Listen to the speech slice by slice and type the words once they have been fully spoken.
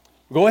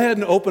Go ahead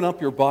and open up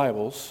your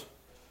Bibles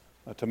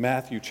to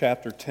Matthew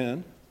chapter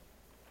 10.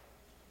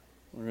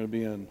 We're going to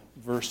be in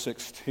verse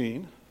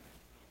 16.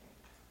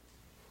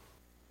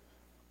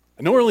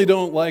 I normally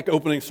don't like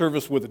opening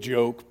service with a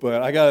joke,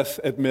 but I got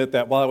to admit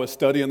that while I was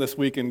studying this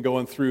week and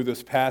going through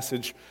this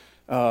passage,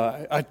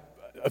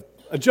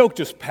 a joke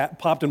just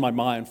popped in my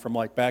mind from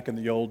like back in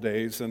the old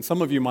days, and some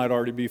of you might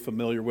already be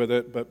familiar with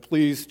it, but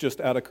please,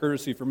 just out of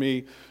courtesy for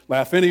me,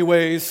 laugh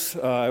anyways.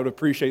 I would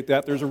appreciate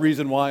that. There's a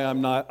reason why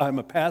I'm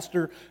a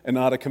pastor and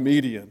not a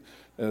comedian,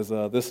 as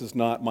this is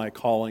not my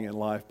calling in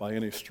life by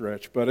any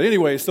stretch. But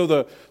anyway, so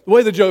the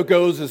way the joke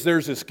goes is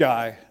there's this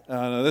guy.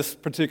 This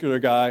particular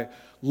guy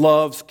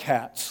loves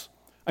cats.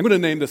 I'm going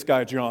to name this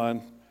guy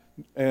John.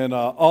 And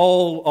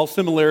all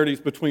similarities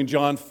between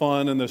John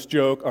Fun and this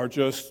joke are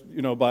just,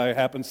 by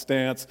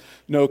happenstance,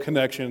 no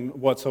connection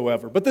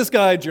whatsoever. But this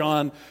guy,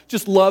 John,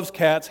 just loves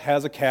cats,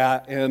 has a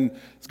cat, and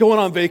is going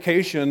on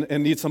vacation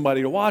and needs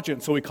somebody to watch it.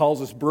 And so he calls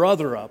his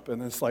brother up,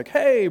 and it's like,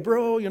 hey,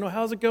 bro,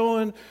 how's it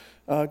going?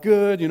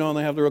 Good, and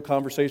they have their real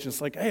conversation.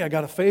 It's like, hey, I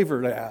got a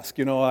favor to ask.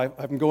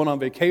 I'm going on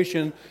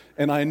vacation,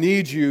 and I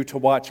need you to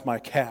watch my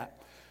cat.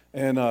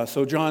 And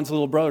so John's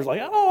little brother's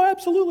like, oh,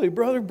 absolutely,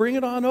 brother, bring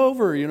it on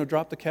over,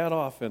 drop the cat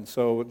off. And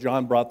so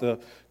John brought the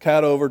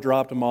cat over,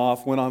 dropped him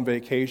off, went on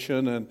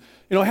vacation. And,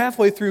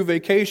 halfway through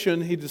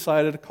vacation, he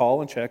decided to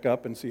call and check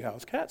up and see how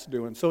his cat's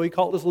doing. So he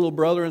called his little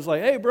brother and was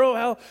like, hey,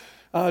 bro,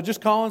 just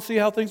call and see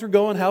how things are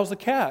going. How's the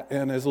cat?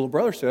 And his little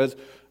brother says,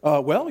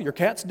 well, your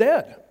cat's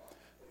dead.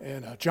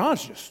 And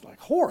John's just like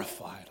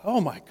horrified.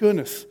 Oh, my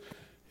goodness.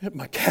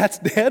 My cat's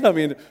dead? I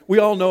mean, we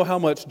all know how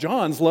much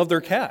Johns love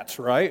their cats,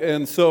 right?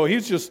 And so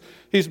he's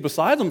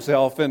beside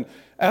himself. And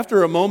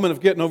after a moment of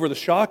getting over the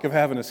shock of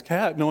having his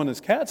cat, knowing his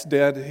cat's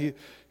dead,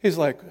 he's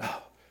like,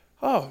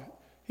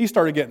 he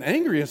started getting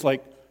angry. It's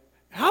like,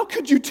 how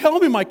could you tell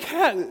me my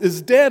cat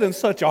is dead in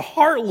such a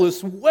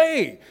heartless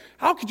way?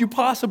 How could you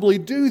possibly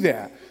do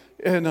that?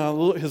 And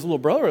his little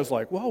brother was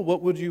like, well,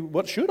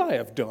 what should I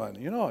have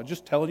done?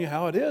 Just telling you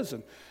how it is.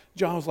 And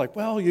John was like,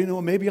 well,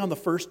 maybe on the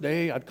first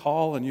day I'd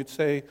call and you'd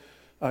say,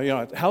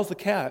 how's the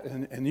cat?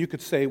 And you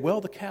could say,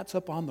 well, the cat's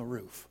up on the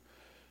roof.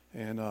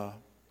 And,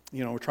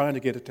 we're trying to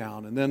get it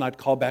down. And then I'd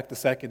call back the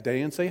second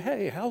day and say,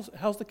 hey,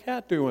 how's the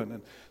cat doing?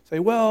 And say,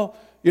 well,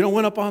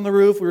 went up on the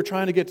roof. We were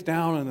trying to get it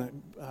down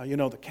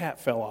and, the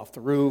cat fell off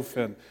the roof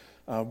and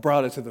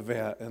brought it to the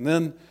vet. And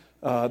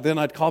then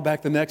I'd call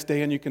back the next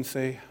day and you can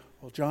say,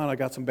 well, John, I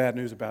got some bad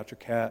news about your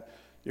cat.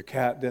 Your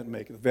cat didn't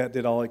make it. The vet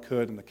did all he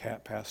could and the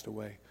cat passed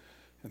away.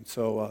 And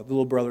so the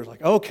little brother's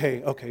like,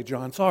 okay,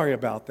 John, sorry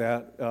about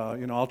that.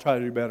 I'll try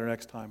to do better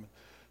next time.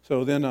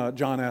 So then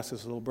John asks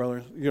his little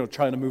brother,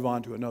 trying to move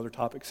on to another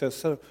topic, says,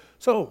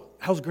 so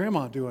how's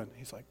Grandma doing?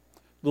 He's like,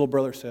 little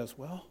brother says,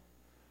 well,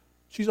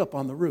 she's up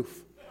on the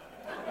roof.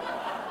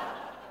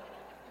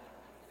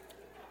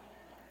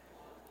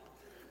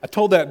 I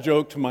told that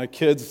joke to my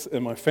kids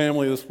and my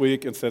family this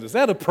week and said, is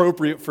that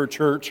appropriate for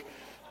church?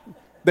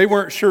 They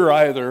weren't sure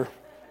either.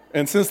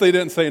 And since they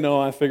didn't say no,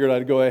 I figured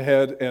I'd go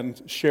ahead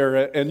and share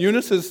it. And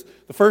Eunice's,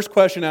 the first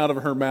question out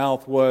of her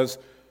mouth was,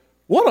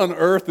 what on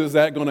earth is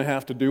that going to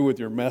have to do with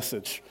your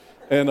message?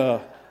 And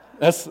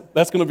that's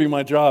going to be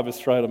my job, is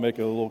try to make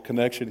a little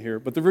connection here.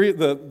 But the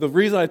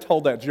reason I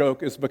told that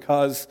joke is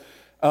because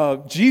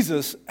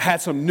Jesus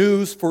had some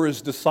news for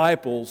his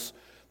disciples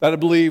that I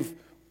believe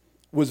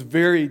was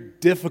very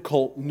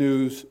difficult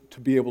news to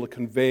be able to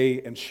convey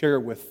and share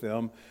with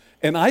them.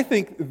 And I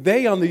think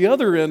they, on the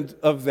other end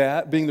of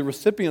that, being the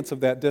recipients of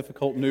that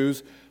difficult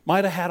news,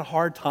 might have had a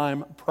hard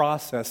time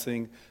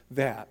processing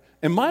that.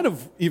 And might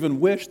have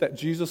even wished that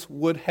Jesus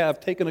would have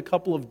taken a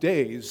couple of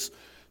days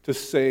to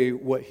say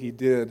what he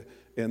did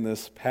in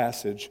this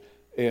passage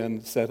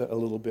and said it a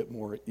little bit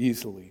more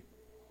easily.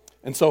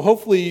 And so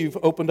hopefully you've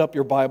opened up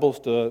your Bibles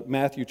to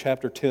Matthew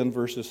chapter 10,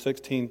 verses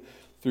 16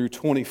 through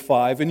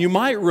 25. And you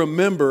might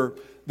remember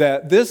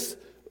that this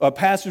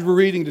passage we're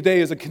reading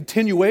today is a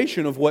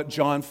continuation of what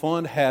John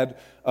Fund had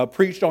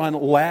preached on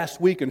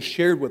last week and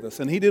shared with us.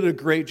 And he did a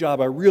great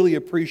job. I really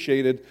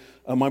appreciated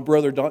my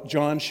brother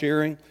John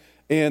sharing.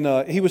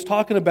 And he was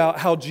talking about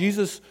how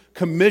Jesus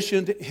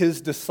commissioned his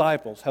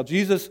disciples. How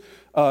Jesus,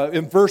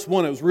 in verse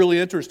 1, it was really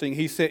interesting.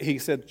 He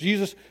said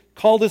Jesus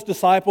called his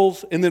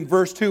disciples, and then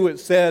verse 2 it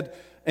said,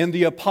 and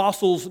the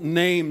apostles'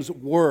 names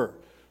were.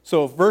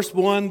 So verse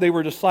 1, they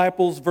were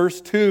disciples.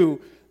 Verse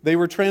 2, they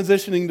were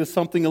transitioning to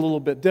something a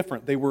little bit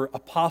different. They were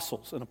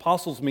apostles, and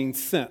apostles mean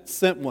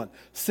sent one,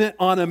 sent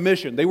on a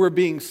mission. They were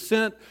being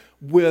sent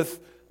with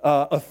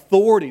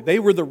authority. They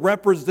were the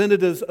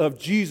representatives of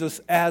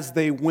Jesus as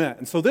they went.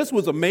 And so this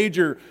was a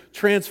major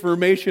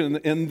transformation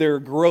in their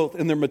growth,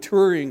 in their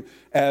maturing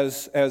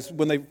as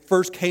when they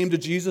first came to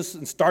Jesus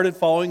and started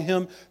following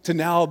him to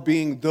now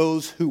being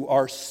those who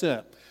are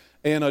sent.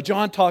 And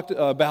John talked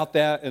about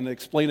that and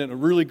explained it in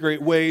really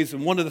great ways.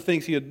 And one of the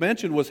things he had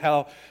mentioned was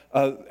how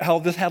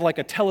this had like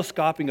a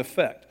telescoping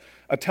effect.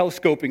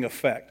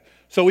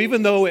 So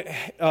even though it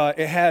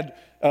had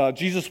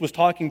Jesus was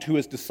talking to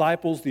his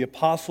disciples, the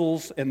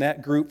apostles, and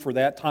that group for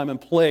that time and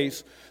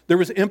place, there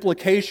was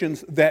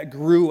implications that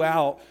grew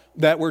out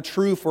that were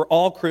true for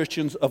all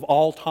Christians of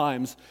all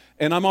times.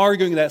 And I'm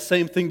arguing that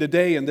same thing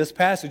today in this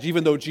passage,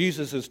 even though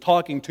Jesus is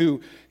talking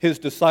to his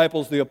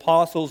disciples, the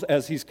apostles,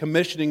 as he's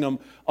commissioning them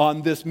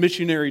on this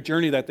missionary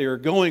journey that they are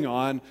going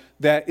on,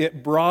 that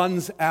it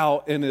broadens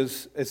out and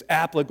is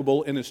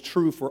applicable and is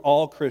true for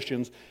all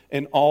Christians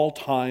in all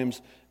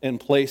times and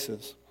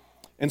places.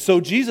 And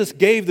so Jesus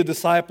gave the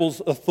disciples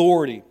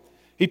authority.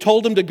 He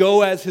told them to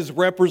go as his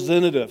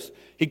representatives.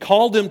 He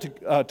called them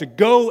to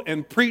go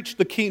and preach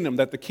the kingdom,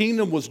 that the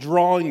kingdom was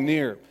drawing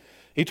near.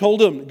 He told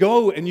them,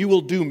 go and you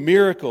will do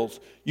miracles.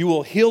 You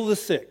will heal the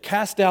sick,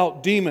 cast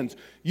out demons.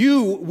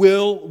 You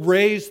will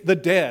raise the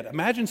dead.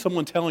 Imagine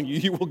someone telling you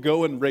you will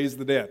go and raise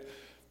the dead.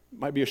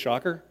 Might be a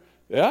shocker.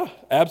 Yeah,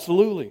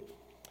 absolutely.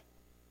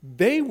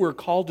 They were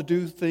called to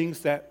do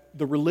things that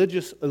the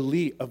religious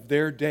elite of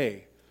their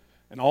day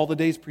and all the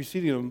days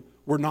preceding them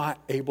were not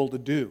able to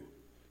do.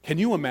 Can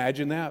you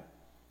imagine that?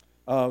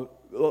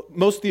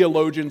 Most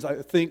theologians,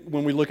 I think,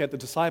 when we look at the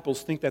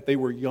disciples, think that they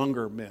were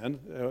younger men.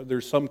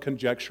 There's some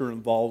conjecture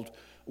involved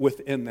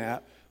within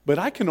that. But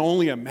I can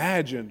only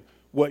imagine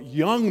what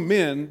young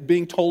men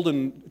being told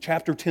in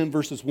chapter 10,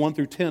 verses 1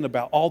 through 10,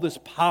 about all this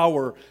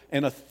power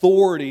and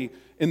authority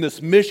in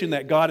this mission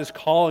that God is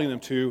calling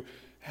them to,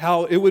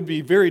 how it would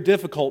be very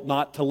difficult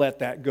not to let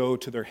that go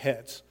to their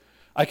heads.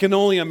 I can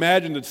only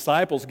imagine the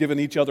disciples giving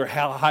each other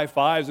high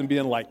fives and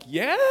being like,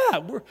 yeah,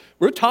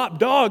 we're top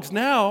dogs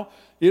now.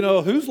 You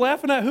know, who's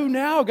laughing at who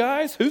now,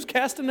 guys? Who's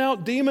casting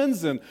out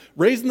demons and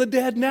raising the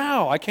dead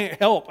now? I can't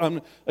help.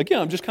 I'm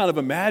just kind of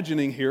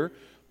imagining here,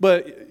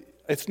 but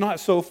it's not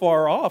so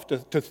far off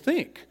to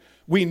think.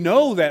 We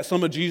know that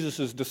some of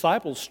Jesus'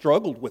 disciples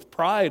struggled with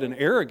pride and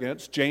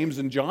arrogance. James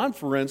and John,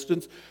 for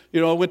instance,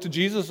 went to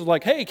Jesus and was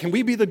like, hey, can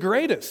we be the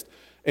greatest?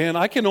 And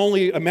I can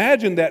only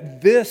imagine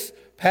that this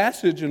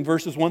passage in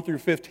verses 1 through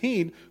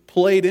 15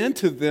 played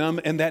into them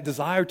and that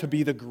desire to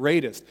be the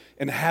greatest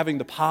and having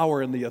the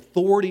power and the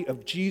authority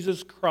of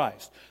Jesus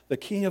Christ, the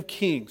King of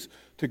Kings,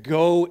 to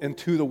go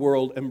into the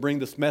world and bring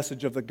this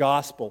message of the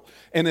gospel.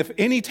 And if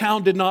any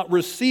town did not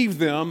receive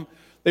them,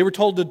 they were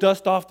told to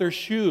dust off their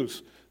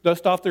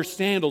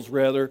sandals,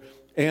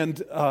 and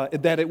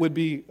that it would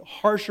be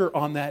harsher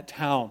on that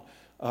town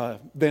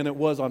than it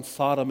was on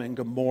Sodom and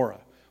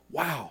Gomorrah.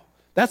 Wow.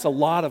 That's a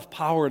lot of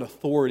power and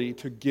authority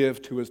to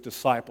give to his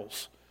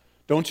disciples,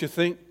 don't you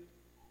think?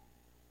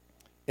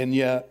 And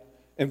yet,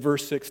 in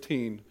verse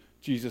 16,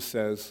 Jesus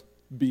says,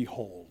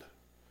 behold.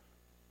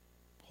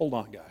 Hold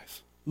on,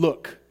 guys.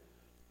 Look,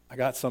 I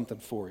got something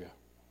for you.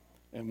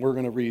 And we're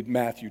going to read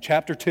Matthew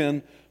chapter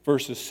 10,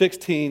 verses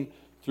 16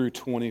 through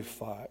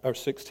 25, or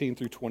 16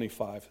 through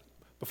 25.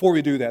 Before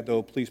we do that,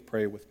 though, please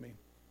pray with me.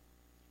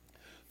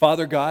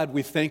 Father God,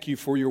 we thank you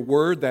for your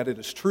word, that it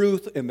is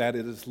truth and that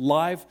it is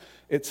life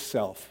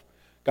itself.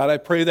 God, I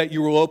pray that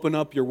you will open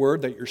up your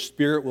word, that your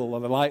spirit will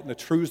enlighten the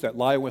truths that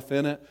lie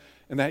within it,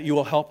 and that you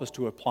will help us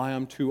to apply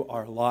them to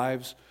our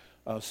lives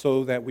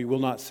so that we will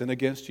not sin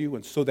against you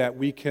and so that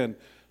we can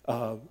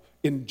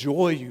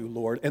enjoy you,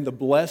 Lord, and the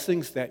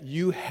blessings that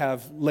you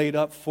have laid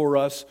up for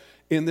us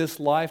in this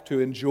life, to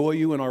enjoy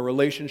you in our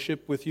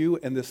relationship with you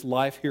and this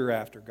life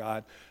hereafter,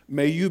 God.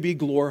 May you be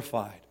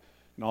glorified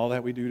in all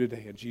that we do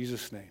today. In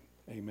Jesus' name,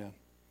 amen.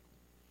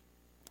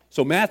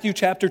 So Matthew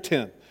chapter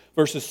 10,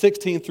 verses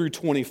 16 through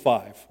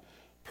 25,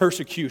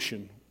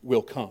 persecution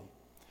will come.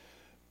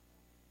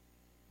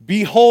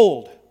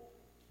 Behold,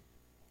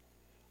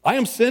 I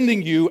am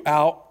sending you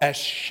out as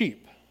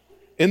sheep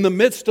in the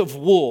midst of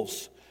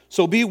wolves.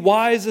 So be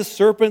wise as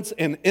serpents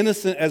and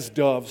innocent as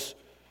doves.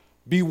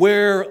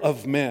 Beware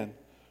of men,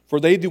 for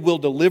they will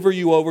deliver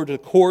you over to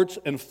courts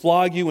and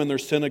flog you in their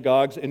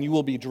synagogues, and you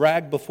will be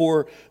dragged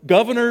before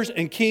governors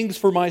and kings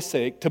for my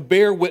sake, to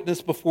bear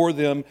witness before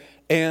them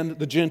and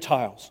the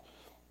Gentiles.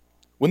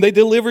 When they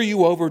deliver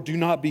you over, do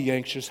not be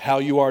anxious how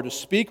you are to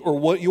speak or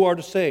what you are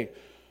to say.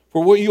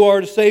 For what you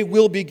are to say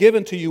will be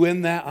given to you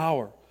in that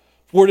hour.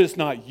 For it is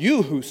not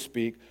you who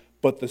speak,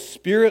 but the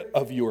Spirit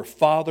of your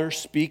Father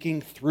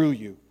speaking through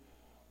you.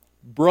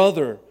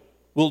 Brother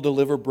will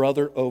deliver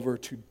brother over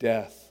to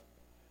death,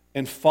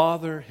 and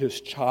father his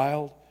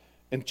child,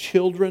 and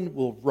children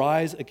will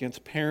rise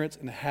against parents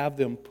and have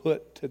them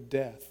put to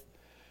death.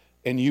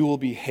 And you will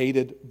be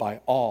hated by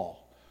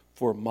all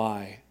for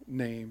my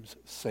name's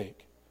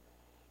sake.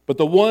 But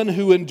the one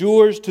who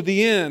endures to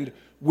the end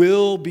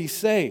will be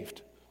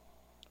saved.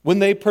 When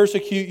they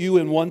persecute you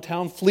in one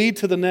town, flee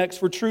to the next,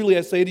 for truly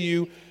I say to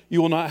you, you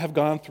will not have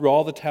gone through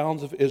all the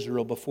towns of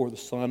Israel before the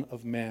Son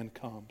of Man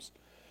comes.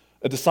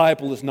 A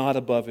disciple is not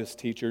above his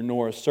teacher,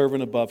 nor a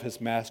servant above his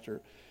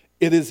master.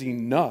 It is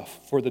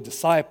enough for the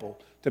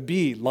disciple to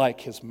be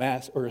like his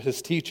master or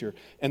his teacher,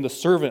 and the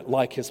servant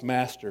like his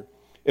master.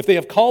 If they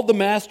have called the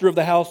master of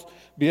the house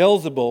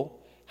Beelzebul,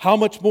 how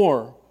much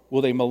more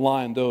will they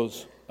malign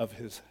those of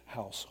his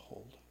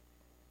household?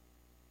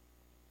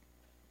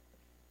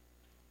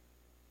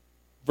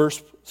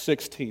 Verse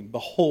 16,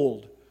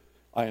 behold,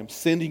 I am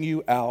sending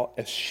you out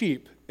as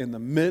sheep in the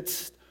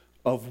midst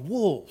of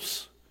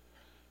wolves.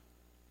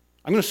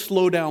 I'm going to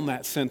slow down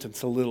that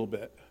sentence a little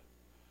bit,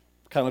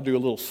 kind of do a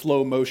little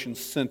slow motion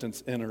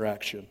sentence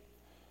interaction.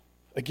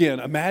 Again,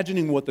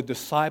 imagining what the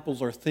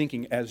disciples are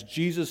thinking as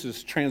Jesus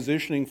is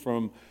transitioning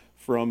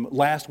from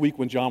last week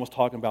when John was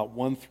talking about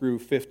 1 through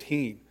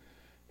 15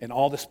 and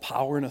all this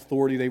power and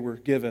authority they were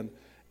given,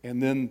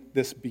 and then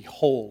this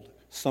behold,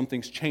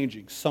 something's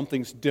changing,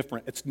 something's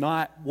different. It's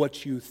not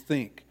what you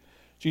think.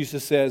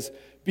 Jesus says,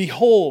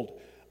 behold,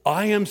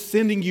 I am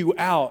sending you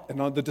out.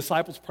 And the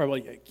disciples are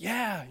probably like,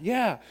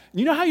 yeah.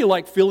 You know how you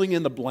like filling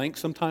in the blank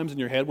sometimes in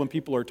your head when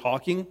people are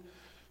talking?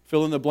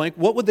 Fill in the blank.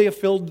 What would they have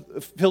filled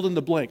in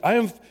the blank? I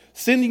am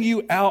sending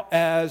you out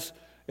as,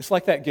 it's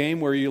like that game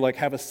where you like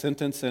have a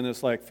sentence and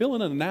it's like fill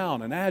in a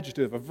noun, an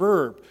adjective, a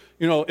verb.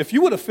 You know, if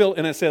you would have filled,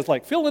 and it says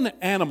like fill in an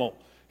animal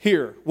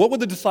here, what would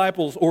the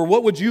disciples, or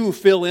what would you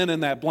fill in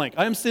that blank?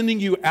 I am sending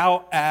you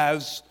out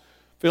as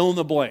fill in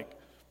the blank.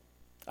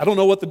 I don't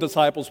know what the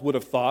disciples would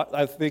have thought.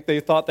 I think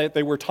they thought that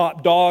they were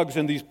top dogs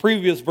in these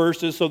previous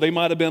verses, so they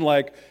might have been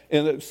like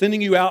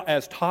sending you out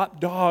as top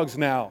dogs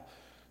now.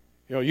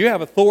 You know, you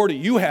have authority,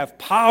 you have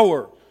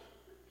power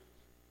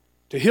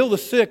to heal the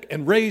sick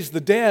and raise the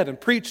dead and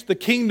preach the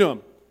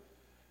kingdom.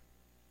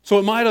 So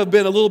it might have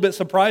been a little bit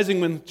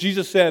surprising when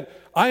Jesus said,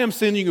 I am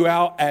sending you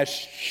out as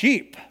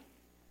sheep.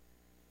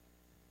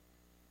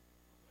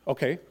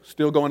 Okay,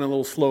 still going in a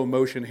little slow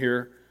motion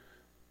here.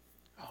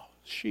 Oh,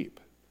 sheep.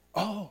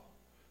 Oh,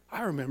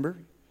 I remember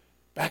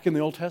back in the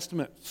Old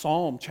Testament,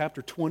 Psalm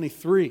chapter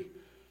 23.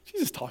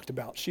 Jesus talked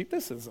about sheep.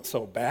 This isn't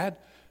so bad.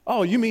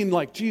 Oh, you mean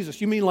like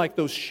Jesus? You mean like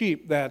those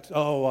sheep that,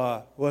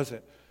 what was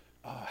it?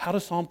 How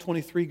does Psalm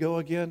 23 go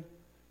again?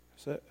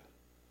 Is it,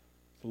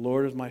 the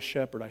Lord is my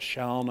shepherd, I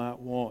shall not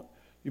want.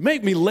 You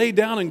make me lay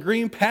down in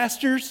green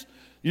pastures.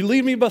 You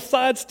lead me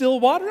beside still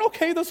water.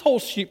 Okay, this whole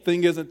sheep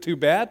thing isn't too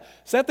bad.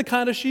 Is that the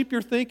kind of sheep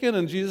you're thinking?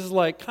 And Jesus is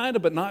like, kind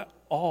of, but not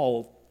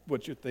all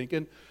what you're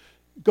thinking.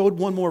 Go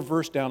one more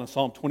verse down in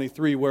Psalm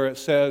 23 where it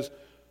says,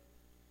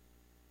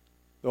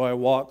 though I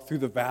walk through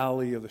the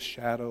valley of the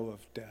shadow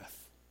of death,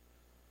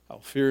 I'll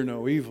fear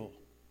no evil.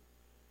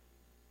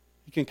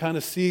 You can kind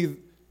of see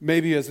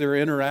maybe as they're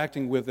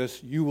interacting with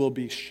us, you will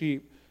be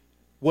sheep.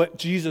 What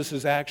Jesus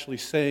is actually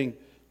saying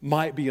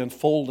might be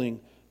unfolding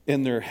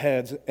in their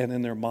heads and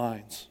in their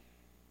minds.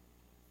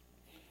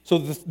 So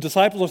the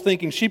disciples are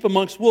thinking, sheep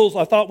amongst wolves.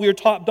 I thought we were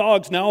top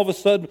dogs. Now all of a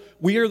sudden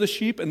we are the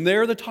sheep and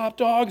they're the top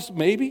dogs,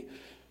 maybe.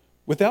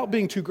 Without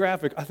being too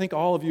graphic, I think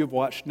all of you have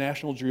watched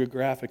National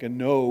Geographic and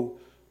know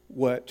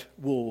what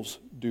wolves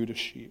do to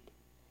sheep.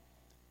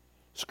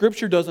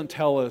 Scripture doesn't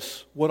tell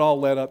us what all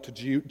led up to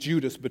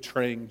Judas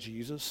betraying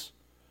Jesus.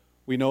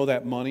 We know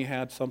that money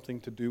had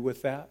something to do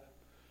with that.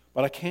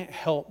 But I can't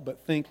help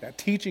but think that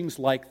teachings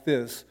like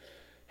this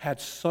had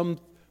some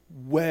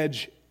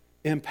wedge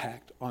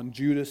impact on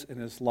Judas in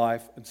his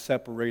life and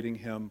separating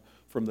him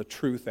from the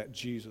truth that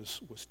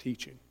Jesus was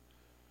teaching.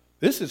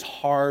 This is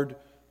hard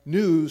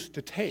news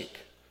to take.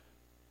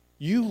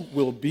 You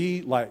will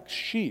be like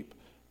sheep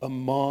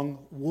among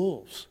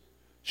wolves.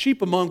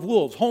 Sheep among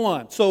wolves. Hold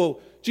on. So,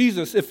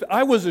 Jesus, if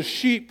I was a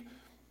sheep,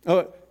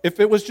 if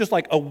it was just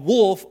like a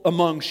wolf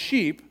among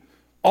sheep,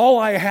 all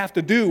I have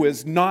to do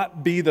is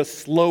not be the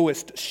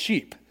slowest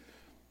sheep.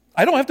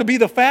 I don't have to be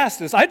the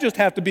fastest. I just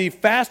have to be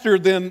faster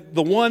than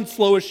the one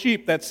slowest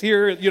sheep that's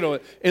here,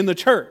 in the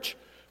church.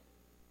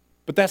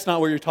 But that's not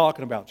what you're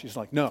talking about. She's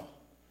like, no.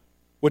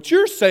 What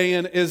you're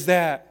saying is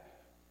that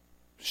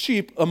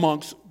sheep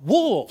amongst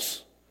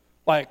wolves,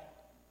 like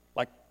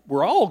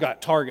we're all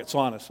got targets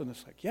on us. And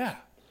it's like, yeah,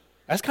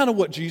 that's kind of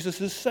what Jesus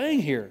is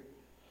saying here.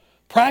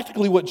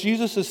 Practically what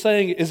Jesus is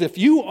saying is if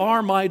you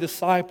are my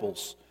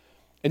disciples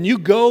and you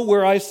go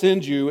where I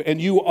send you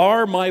and you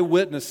are my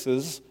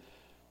witnesses,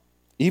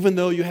 even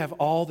though you have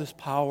all this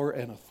power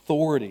and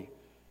authority,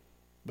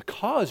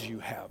 because you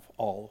have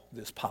all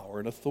this power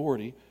and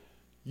authority,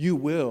 you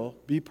will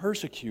be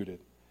persecuted.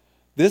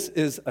 This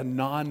is a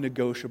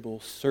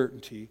non-negotiable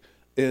certainty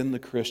in the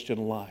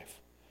Christian life.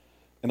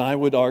 And I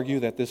would argue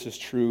that this is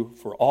true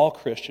for all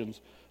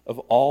Christians of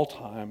all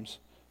times,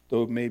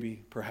 though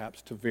maybe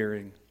perhaps to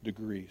varying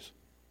degrees.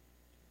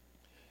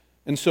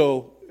 And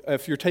so,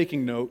 if you're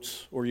taking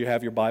notes or you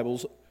have your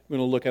Bibles, I'm going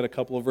to look at a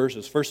couple of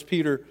verses. 1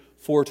 Peter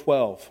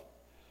 4:12.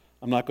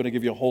 I'm not going to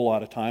give you a whole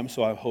lot of time,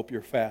 so I hope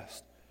you're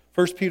fast.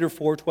 1 Peter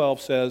 4:12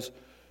 says,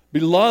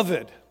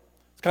 Beloved.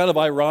 It's kind of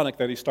ironic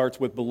that he starts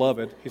with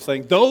beloved. He's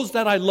saying, those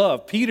that I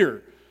love.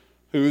 Peter,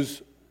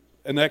 who's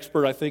an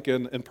expert, I think,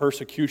 in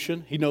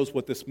persecution, he knows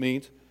what this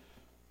means.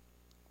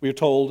 We are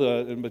told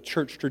in the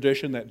church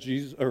tradition that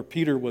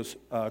Peter was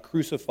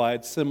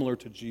crucified similar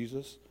to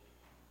Jesus.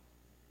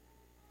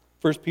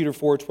 1 Peter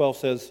 4:12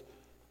 says,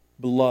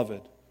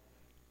 Beloved,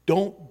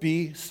 don't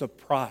be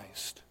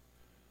surprised.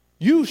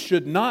 You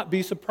should not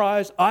be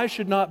surprised. I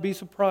should not be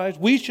surprised.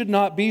 We should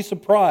not be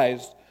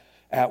surprised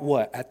at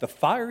what? At the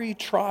fiery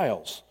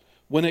trials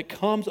when it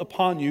comes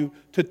upon you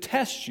to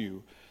test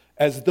you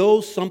as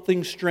though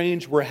something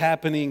strange were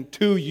happening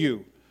to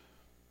you.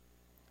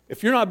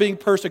 If you're not being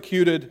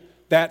persecuted,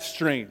 that's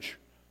strange.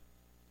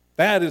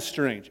 That is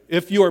strange.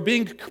 If you are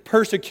being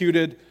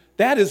persecuted,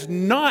 that is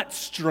not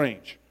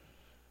strange.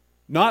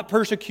 Not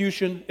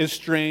persecution is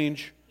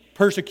strange.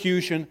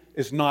 Persecution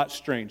is not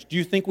strange. Do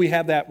you think we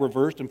have that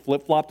reversed and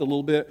flip-flopped a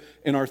little bit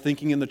in our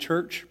thinking in the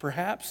church,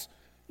 perhaps?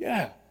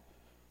 Yeah.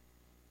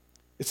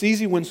 It's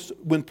easy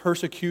when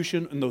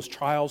persecution and those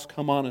trials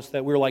come on us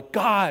that we're like,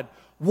 God,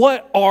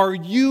 what are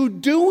you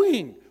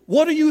doing?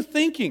 What are you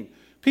thinking?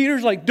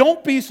 Peter's like,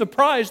 don't be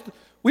surprised.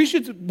 We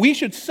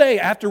should say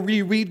after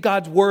we read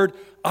God's word,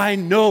 I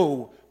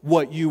know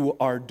what you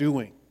are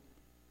doing.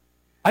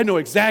 I know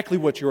exactly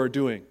what you are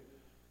doing.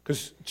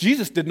 Because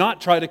Jesus did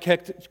not try to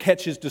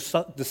catch his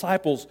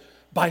disciples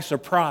by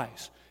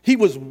surprise. He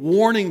was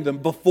warning them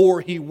before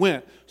he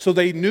went, so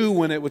they knew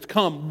when it would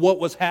come what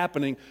was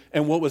happening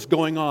and what was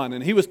going on.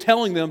 And he was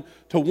telling them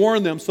to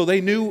warn them so they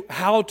knew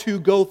how to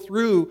go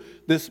through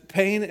this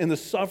pain and the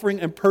suffering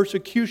and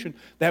persecution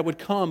that would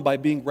come by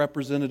being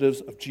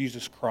representatives of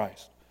Jesus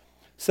Christ.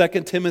 2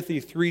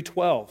 Timothy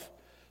 3:12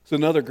 is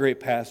another great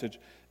passage.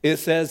 It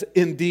says,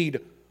 indeed,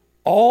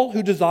 all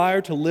who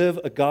desire to live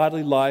a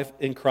godly life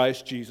in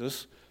Christ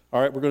Jesus.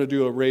 All right, we're going to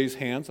do a raise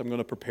hands. I'm going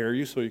to prepare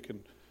you so you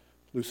can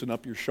loosen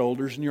up your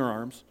shoulders and your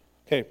arms.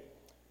 Okay,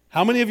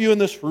 how many of you in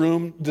this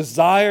room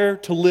desire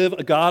to live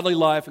a godly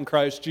life in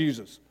Christ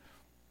Jesus?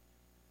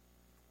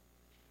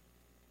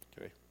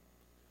 Okay,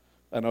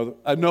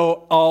 I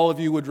know all of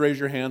you would raise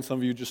your hand. Some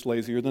of you just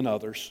lazier than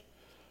others.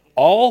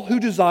 All who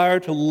desire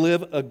to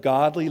live a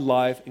godly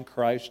life in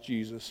Christ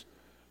Jesus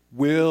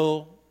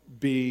will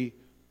be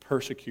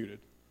persecuted.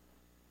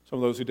 Some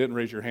of those who didn't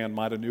raise your hand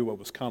might have knew what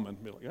was coming.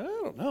 Be like, I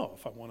don't know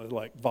if I want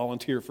to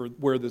volunteer for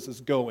where this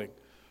is going.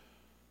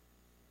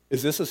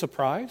 Is this a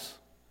surprise?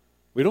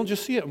 We don't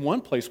just see it in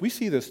one place. We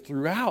see this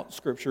throughout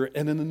Scripture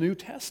and in the New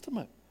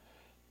Testament.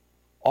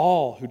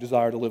 All who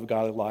desire to live a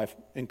godly life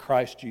in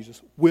Christ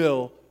Jesus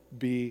will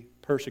be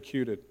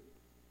persecuted.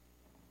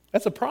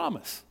 That's a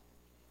promise.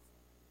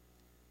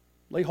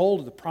 Lay hold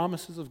of the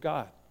promises of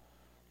God.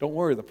 Don't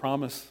worry, the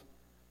promise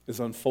is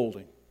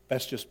unfolding.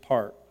 That's just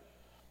part.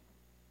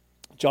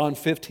 John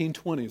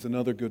 15:20 is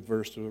another good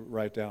verse to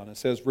write down. It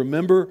says,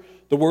 remember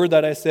the word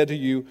that I said to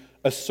you,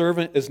 a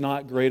servant is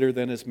not greater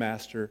than his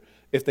master.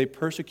 If they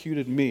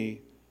persecuted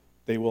me,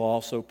 they will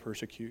also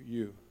persecute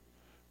you.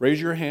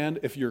 Raise your hand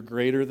if you're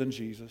greater than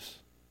Jesus.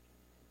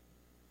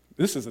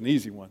 This is an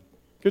easy one.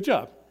 Good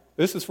job.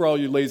 This is for all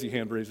you lazy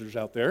hand raisers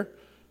out there.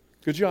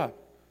 Good job.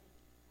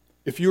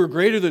 If you are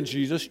greater than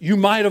Jesus, you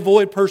might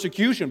avoid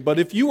persecution. But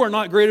if you are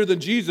not greater than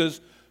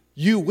Jesus,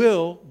 you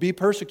will be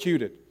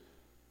persecuted.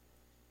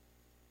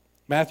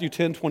 Matthew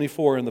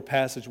 10:24 in the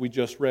passage we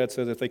just read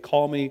says, if they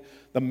call me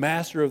the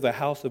master of the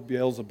house of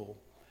Beelzebul,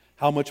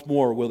 how much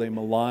more will they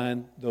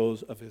malign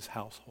those of his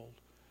household?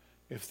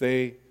 If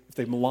they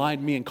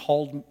maligned me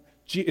and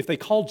if they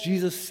called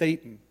Jesus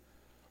Satan,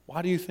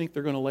 why do you think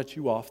they're going to let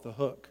you off the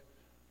hook?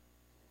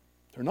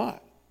 They're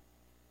not.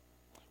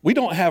 We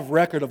don't have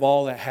record of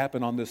all that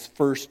happened on this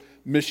first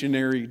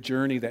missionary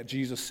journey that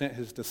Jesus sent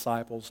his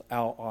disciples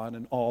out on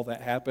and all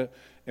that happened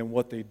and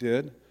what they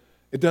did.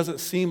 It doesn't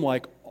seem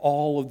like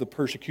all of the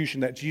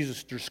persecution that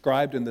Jesus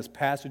described in this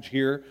passage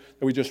here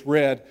that we just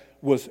read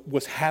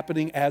was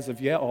happening as of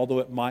yet, although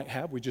it might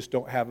have. We just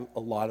don't have a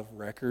lot of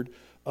record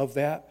of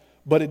that.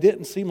 But it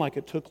didn't seem like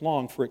it took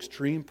long for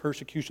extreme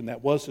persecution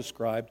that was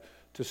described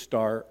to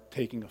start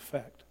taking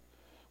effect.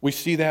 We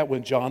see that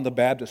when John the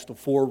Baptist, the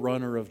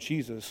forerunner of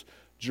Jesus,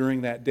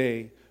 during that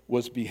day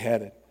was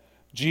beheaded.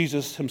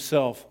 Jesus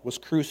himself was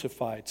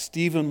crucified.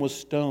 Stephen was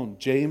stoned.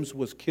 James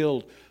was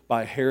killed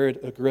by Herod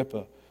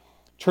Agrippa.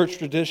 Church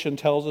tradition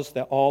tells us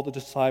that all the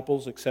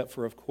disciples, except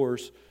for, of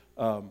course,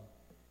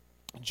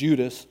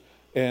 Judas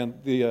and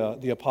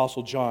the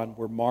Apostle John,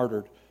 were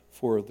martyred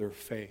for their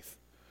faith.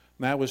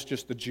 And that was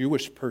just the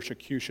Jewish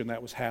persecution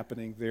that was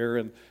happening there.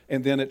 And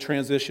then it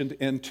transitioned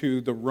into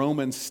the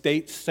Roman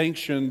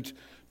state-sanctioned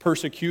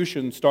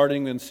persecution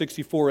starting in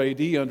 64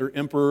 AD under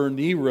Emperor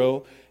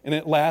Nero. And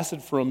it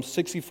lasted from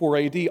 64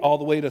 AD all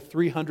the way to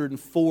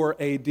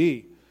 304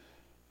 AD.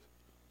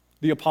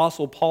 The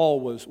Apostle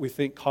Paul was, we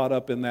think, caught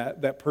up in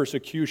that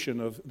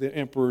persecution of the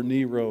Emperor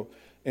Nero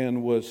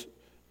and was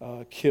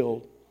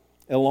killed,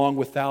 along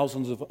with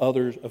thousands of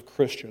others of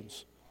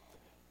Christians.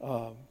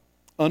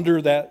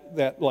 Under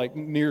that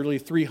nearly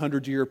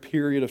 300-year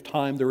period of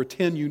time, there were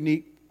 10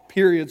 unique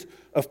periods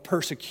of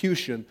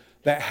persecution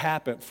that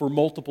happened for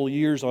multiple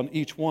years on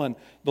each one.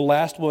 The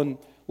last one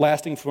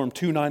lasting from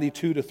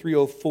 292 to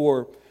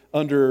 304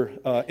 under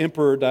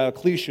Emperor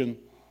Diocletian.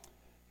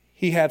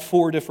 He had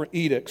 4 different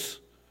edicts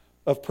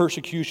of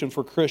persecution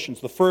for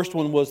Christians. The first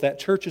one was that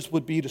churches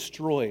would be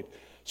destroyed.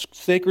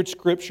 Sacred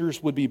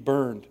scriptures would be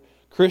burned.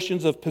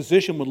 Christians of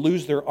position would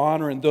lose their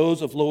honor, and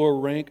those of lower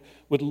rank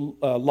would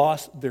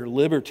lose their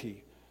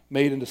liberty,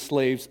 made into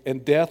slaves,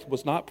 and death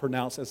was not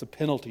pronounced as a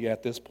penalty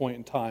at this point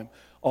in time,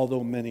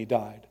 although many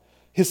died.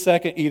 His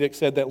second edict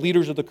said that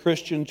leaders of the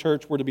Christian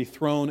church were to be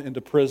thrown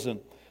into prison.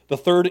 The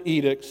third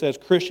edict says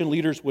Christian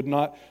leaders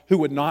who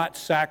would not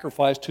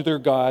sacrifice to their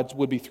gods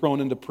would be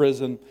thrown into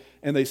prison,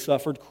 and they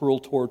suffered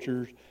cruel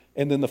tortures.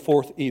 And then the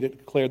fourth edict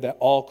declared that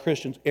all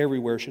Christians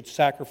everywhere should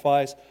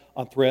sacrifice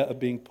on threat of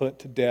being put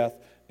to death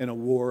in a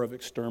war of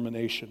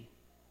extermination.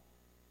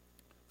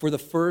 For the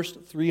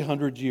first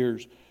 300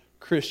 years,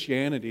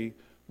 Christianity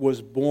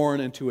was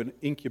born into an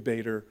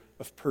incubator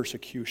of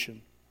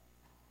persecution.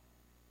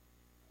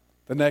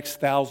 The next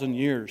 1,000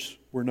 years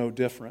were no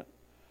different.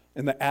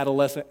 In the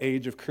adolescent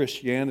age of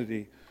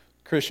Christianity,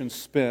 Christians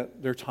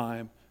spent their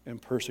time in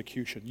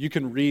persecution. You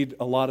can read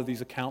a lot of these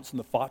accounts in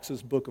the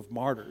Fox's Book of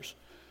Martyrs.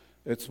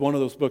 It's one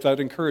of those books. I'd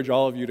encourage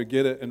all of you to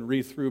get it and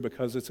read through,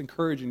 because it's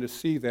encouraging to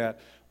see that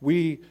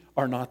we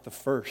are not the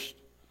first.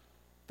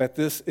 That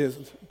the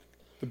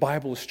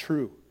Bible is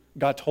true.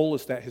 God told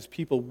us that His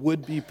people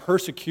would be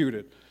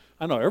persecuted.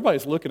 I know,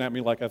 everybody's looking at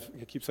me like I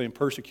keep saying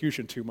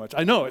persecution too much.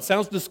 I know, it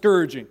sounds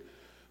discouraging,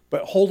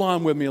 but hold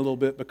on with me a little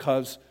bit,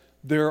 because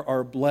there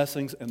are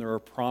blessings and there are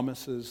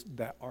promises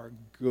that are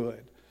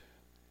good.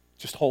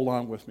 Just hold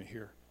on with me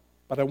here.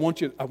 But I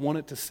want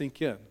it to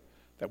sink in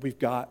that we've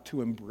got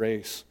to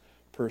embrace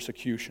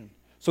persecution.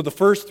 So the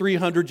first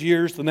 300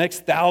 years, the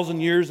next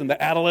 1,000 years in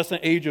the adolescent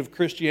age of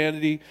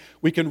Christianity,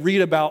 we can read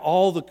about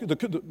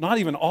not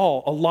even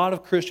all, a lot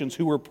of Christians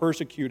who were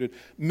persecuted,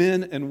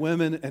 men and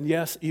women, and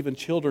yes, even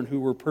children who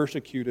were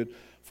persecuted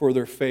for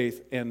their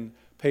faith and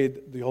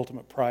paid the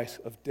ultimate price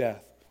of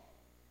death.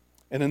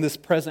 And in this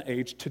present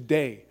age,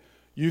 today,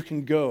 you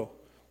can go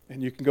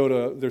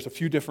to, there's a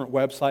few different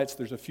websites,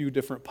 there's a few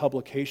different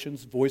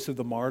publications, Voice of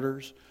the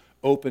Martyrs,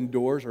 Open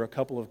Doors are a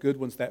couple of good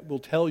ones that will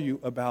tell you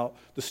about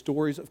the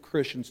stories of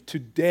Christians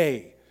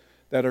today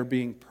that are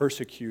being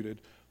persecuted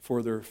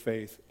for their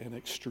faith in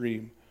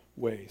extreme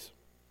ways.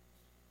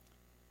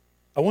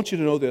 I want you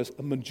to know this: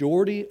 a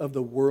majority of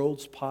the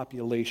world's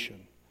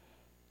population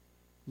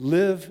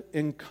live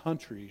in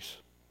countries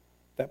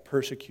that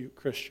persecute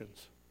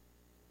Christians.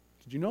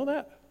 Did you know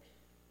that?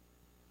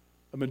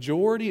 A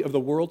majority of the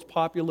world's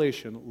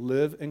population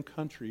live in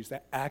countries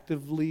that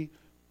actively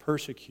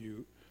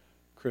persecute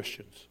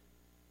Christians.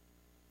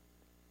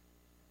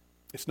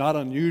 It's not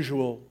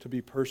unusual to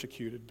be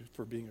persecuted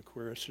for being a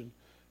Christian.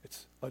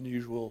 It's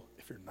unusual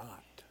if you're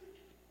not.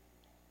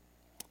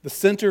 The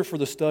Center for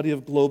the Study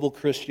of Global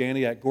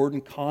Christianity at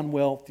Gordon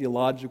Conwell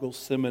Theological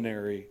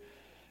Seminary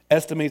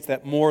estimates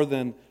that more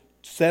than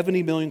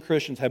 70 million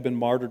Christians have been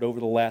martyred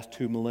over the last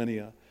 2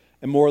 millennia,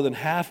 and more than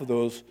half of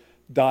those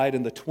died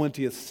in the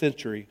 20th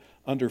century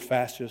under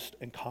fascist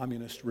and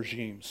communist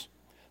regimes.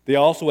 They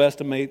also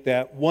estimate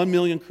that 1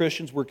 million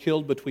Christians were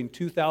killed between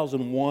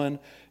 2001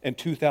 and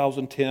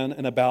 2010,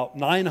 and about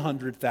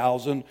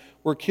 900,000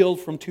 were killed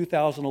from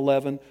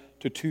 2011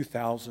 to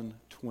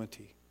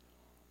 2020.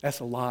 That's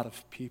a lot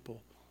of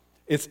people.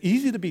 It's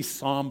easy to be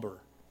somber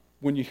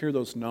when you hear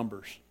those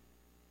numbers.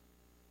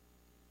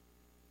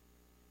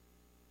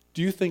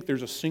 Do you think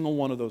there's a single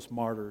one of those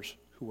martyrs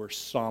who are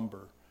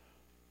somber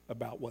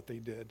about what they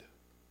did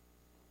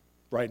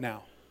right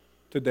now,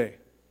 today?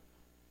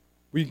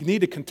 We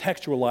need to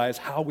contextualize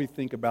how we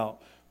think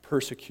about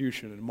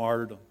persecution and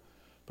martyrdom,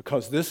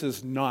 because this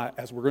is not,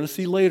 as we're going to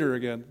see later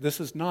again, this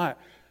is not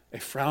a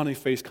frowny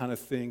face kind of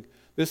thing.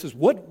 This is,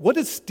 what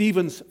did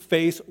Stephen's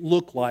face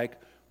look like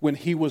when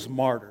he was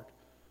martyred?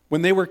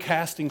 When they were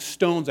casting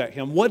stones at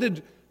him, what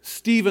did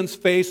Stephen's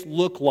face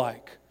look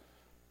like?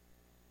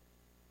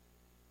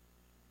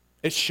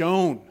 It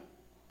shone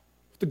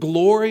with the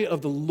glory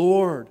of the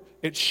Lord.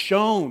 It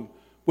shone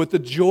with the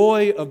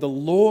joy of the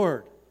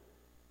Lord.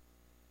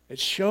 It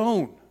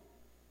shone.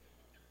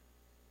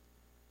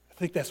 I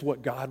think that's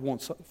what God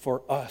wants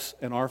for us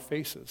in our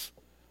faces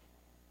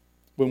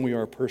when we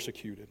are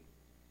persecuted.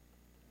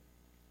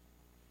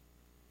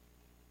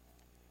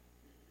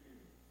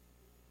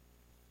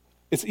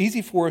 It's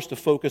easy for us to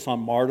focus on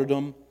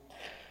martyrdom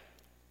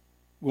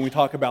when we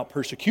talk about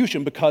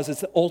persecution because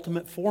it's the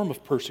ultimate form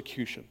of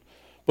persecution.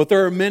 But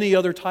there are many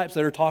other types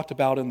that are talked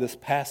about in this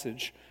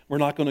passage. We're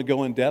not going to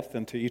go in depth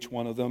into each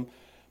one of them.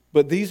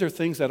 But these are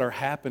things that are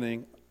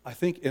happening, I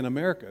think, in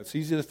America. It's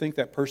easy to think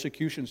that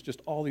persecution is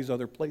just all these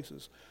other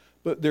places.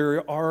 But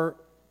there,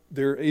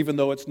 even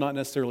though it's not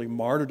necessarily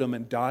martyrdom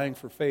and dying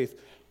for faith,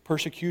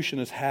 persecution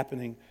is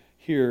happening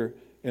here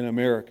in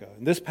America.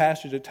 In this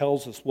passage, it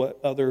tells us what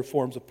other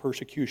forms of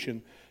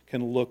persecution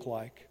can look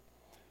like.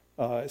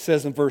 It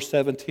says in verse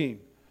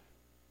 17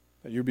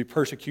 that you'll be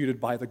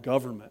persecuted by the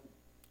government.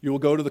 You will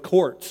go to the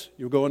courts.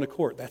 You'll go into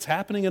court. That's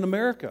happening in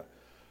America.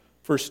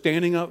 For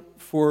standing up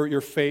for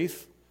your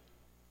faith,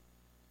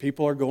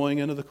 people are going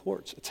into the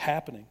courts. It's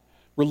happening.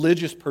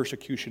 Religious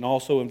persecution,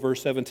 also in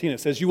verse 17, it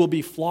says, you will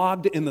be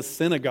flogged in the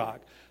synagogue.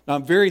 Now,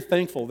 I'm very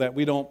thankful that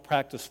we don't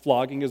practice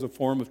flogging as a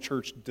form of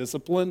church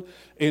discipline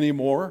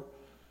anymore.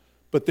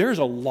 But there's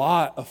a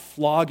lot of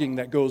flogging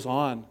that goes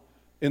on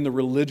in the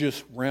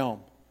religious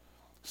realm.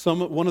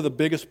 One of the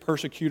biggest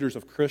persecutors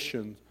of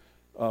Christians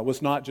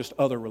was not just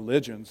other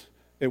religions.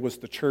 It was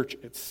the church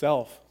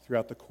itself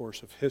throughout the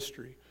course of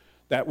history.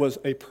 That was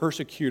a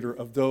persecutor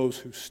of those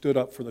who stood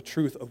up for the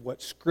truth of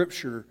what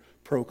Scripture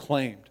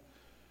proclaimed.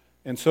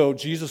 And so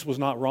Jesus was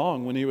not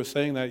wrong when he was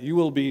saying that you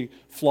will be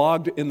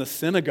flogged in the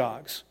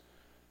synagogues.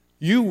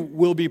 You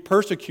will be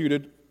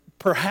persecuted,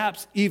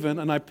 perhaps even,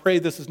 and I pray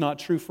this is not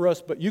true for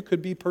us, but you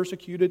could be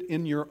persecuted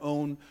in your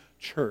own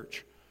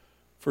church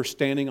for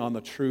standing on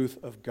the truth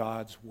of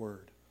God's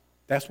word.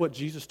 That's what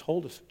Jesus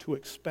told us to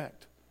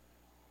expect.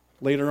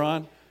 Later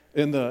on,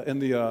 in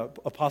the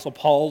Apostle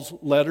Paul's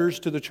letters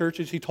to the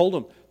churches, he told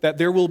them that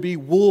there will be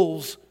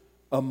wolves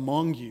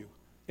among you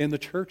in the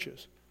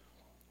churches.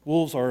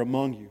 Wolves are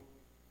among you.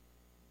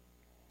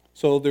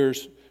 So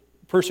there's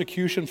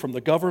persecution from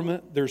the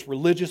government, there's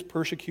religious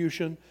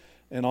persecution,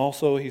 and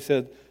also he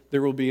said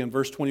there will be, in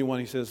verse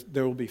 21, he says,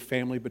 there will be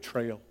family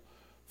betrayal.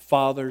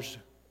 Fathers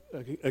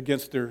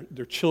against their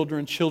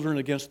children, children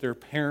against their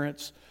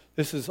parents.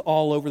 This is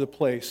all over the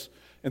place.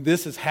 And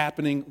this is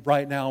happening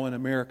right now in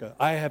America.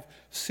 I have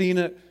seen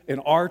it in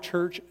our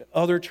church,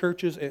 other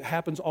churches. It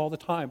happens all the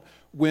time.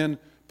 When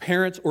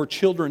parents or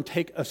children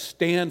take a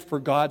stand for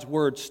God's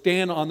word,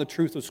 stand on the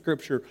truth of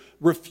Scripture,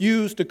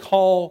 refuse to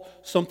call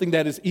something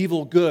that is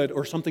evil good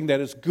or something that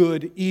is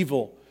good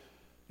evil.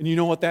 And you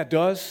know what that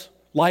does?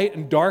 Light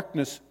and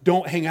darkness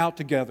don't hang out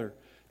together.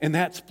 And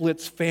that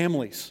splits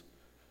families.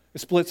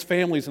 It splits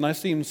families. And I've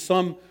seen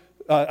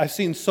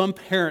some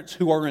parents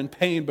who are in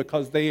pain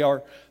because they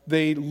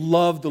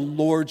love the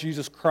Lord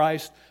Jesus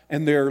Christ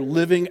and they're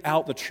living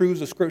out the truths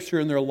of Scripture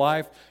in their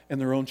life,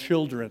 and their own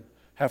children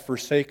have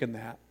forsaken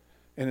that.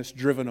 And it's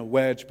driven a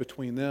wedge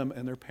between them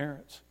and their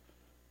parents.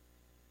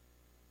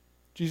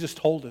 Jesus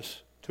told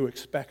us to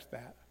expect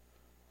that.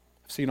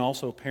 I've seen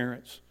also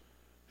parents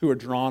who are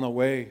drawn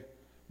away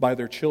by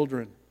their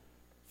children,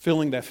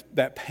 feeling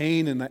that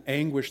pain and the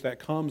anguish that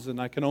comes, and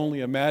I can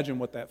only imagine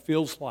what that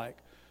feels like.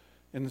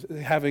 And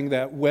having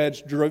that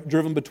wedge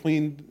driven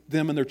between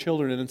them and their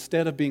children. And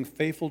instead of being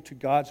faithful to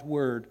God's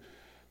word,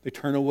 they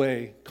turn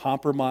away,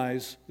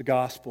 compromise the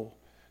gospel,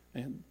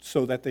 and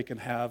so that they can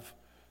have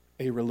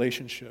a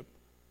relationship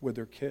with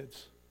their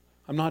kids.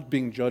 I'm not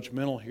being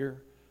judgmental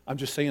here. I'm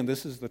just saying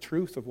this is the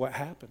truth of what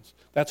happens.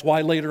 That's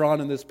why later on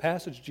in this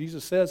passage,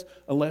 Jesus says,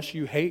 unless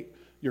you hate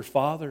your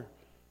father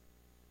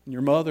and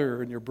your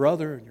mother and your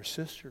brother and your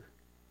sister,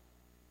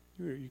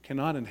 you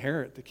cannot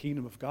inherit the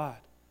kingdom of God.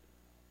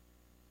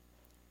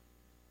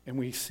 And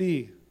we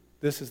see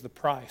this is the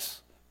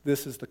price.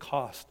 This is the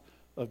cost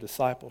of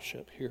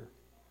discipleship here.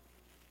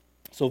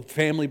 So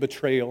family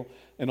betrayal,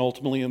 and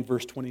ultimately in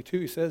verse 22,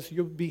 he says,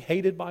 you'll be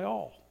hated by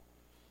all.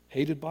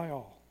 Hated by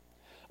all.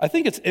 I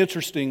think it's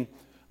interesting,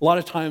 a lot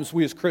of times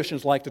we as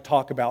Christians like to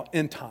talk about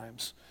end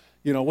times.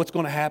 You know, what's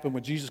going to happen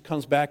when Jesus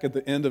comes back at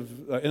the end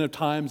of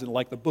times, and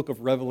like the book of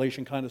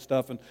Revelation kind of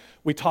stuff. And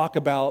we talk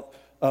about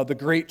the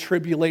Great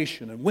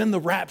Tribulation and when the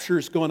rapture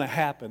is going to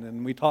happen.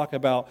 And we talk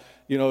about,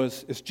 you know,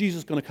 is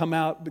Jesus going to come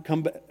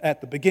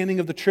at the beginning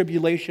of the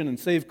tribulation and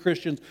save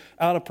Christians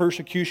out of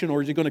persecution?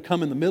 Or is he going to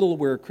come in the middle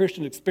where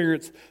Christians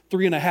experience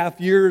 3.5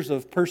 years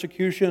of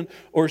persecution?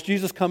 Or is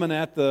Jesus coming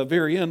at the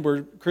very end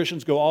where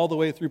Christians go all the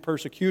way through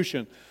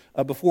persecution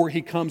before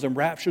he comes and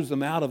raptures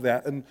them out of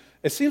that? And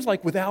it seems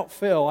like without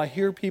fail, I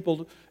hear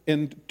people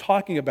in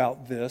talking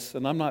about this,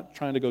 and I'm not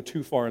trying to go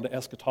too far into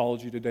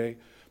eschatology today,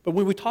 but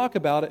when we talk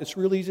about it, it's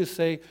really easy to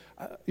say,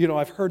 you know,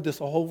 I've heard this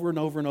over and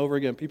over and over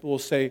again. People will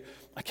say,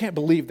 I can't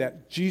believe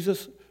that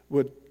Jesus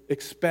would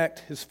expect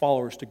his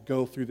followers to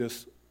go through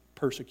this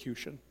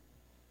persecution.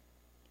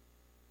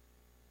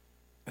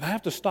 And I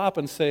have to stop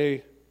and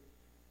say,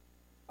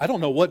 I don't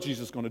know what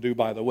Jesus is going to do,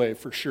 by the way,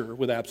 for sure,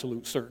 with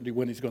absolute certainty,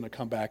 when he's going to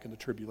come back in the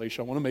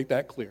tribulation. I want to make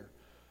that clear.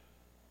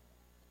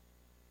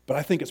 But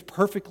I think it's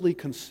perfectly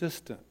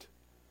consistent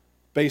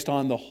based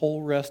on the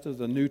whole rest of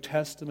the New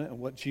Testament and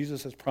what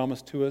Jesus has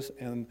promised to us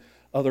and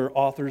other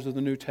authors of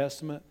the New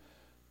Testament,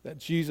 that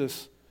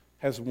Jesus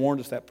has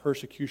warned us that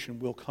persecution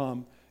will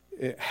come.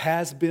 It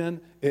has been,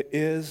 it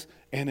is,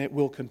 and it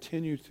will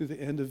continue to the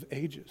end of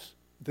ages.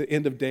 The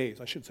end of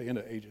days, I shouldn't say end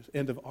of ages,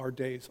 end of our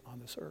days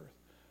on this earth.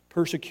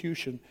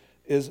 Persecution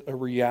is a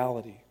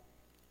reality.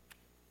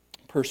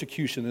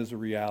 Persecution is a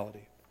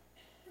reality.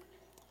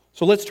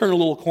 So let's turn a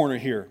little corner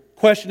here.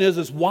 Question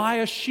is why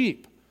a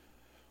sheep?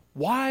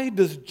 Why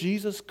does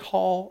Jesus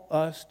call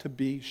us to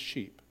be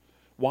sheep?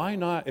 Why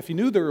not? If he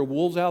knew there were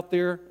wolves out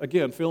there,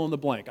 again, fill in the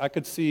blank. I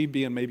could see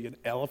being maybe an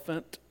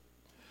elephant.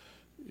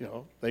 You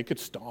know, they could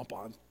stomp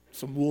on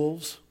some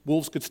wolves.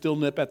 Wolves could still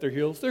nip at their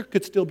heels. There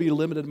could still be a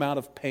limited amount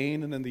of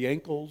pain and then the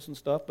ankles and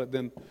stuff, but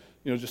then,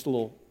 you know, just a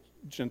little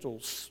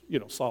gentle, you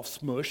know, soft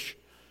smush,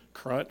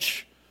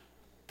 crunch,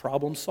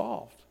 problem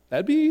solved.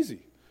 That'd be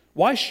easy.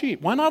 Why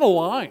sheep? Why not a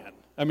lion?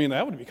 I mean,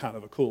 that would be kind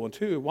of a cool one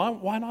too.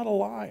 Why not a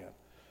lion?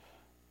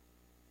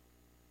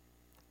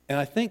 And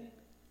I think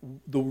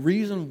the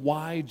reason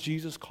why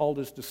Jesus called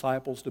his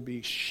disciples to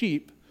be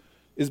sheep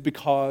is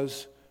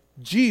because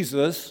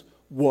Jesus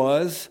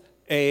was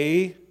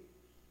I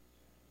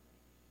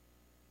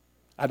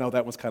know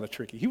that one's kind of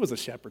tricky. He was a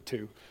shepherd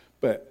too,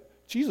 but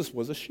Jesus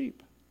was a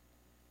sheep.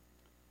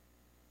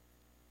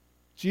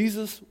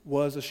 Jesus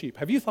was a sheep.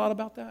 Have you thought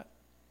about that?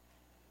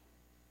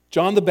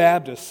 John the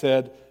Baptist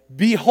said,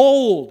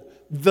 behold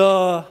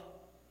the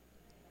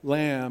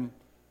Lamb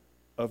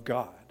of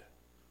God.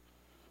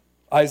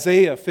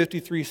 Isaiah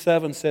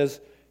 53:7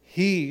 says,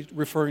 He,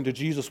 referring to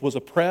Jesus, was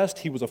oppressed,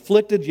 He was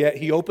afflicted, yet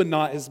He opened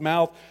not His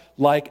mouth,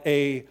 like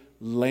a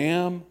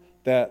lamb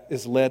that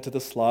is led to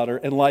the slaughter,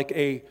 and like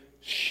a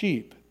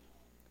sheep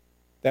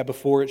that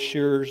before its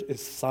shearers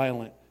is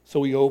silent.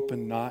 So He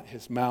opened not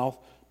His mouth,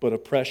 but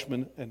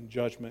oppression and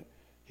judgment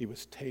He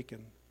was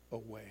taken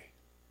away.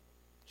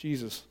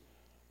 Jesus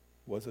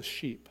was a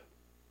sheep.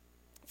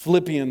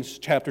 Philippians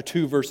chapter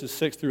 2, verses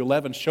 6 through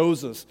 11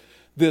 shows us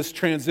this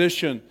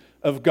transition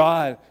of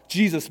God,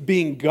 Jesus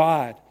being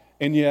God,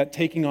 and yet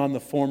taking on the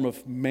form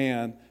of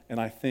man, and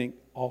I think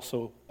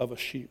also of a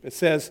sheep. It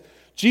says,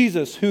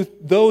 Jesus, who,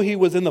 though He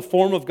was in the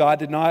form of God,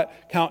 did not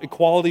count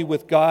equality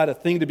with God a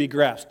thing to be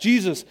grasped.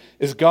 Jesus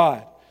is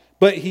God,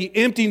 but He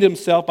emptied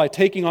Himself by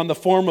taking on the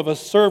form of a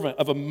servant,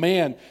 of a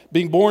man,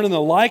 being born in the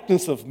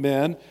likeness of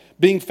men,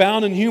 being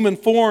found in human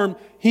form,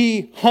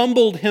 He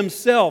humbled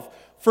Himself.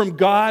 From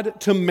God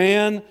to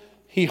man,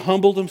 He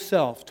humbled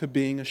Himself to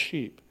being a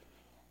sheep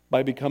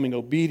by becoming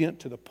obedient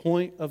to the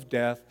point of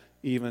death,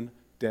 even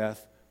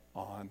death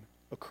on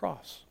a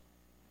cross.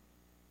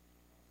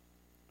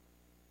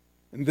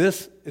 And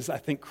this is, I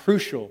think,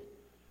 crucial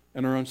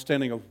in our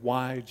understanding of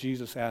why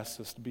Jesus asks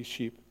us to be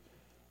sheep.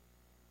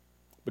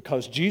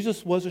 Because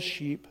Jesus was a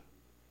sheep,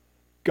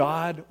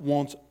 God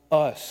wants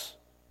us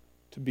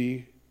to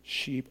be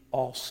sheep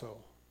also.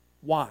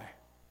 Why?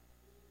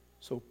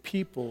 So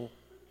people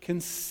can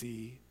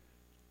see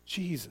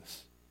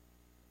Jesus.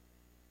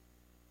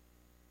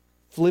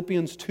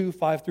 Philippians 2,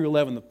 5 through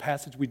 11, the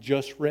passage we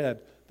just read,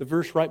 the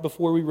verse right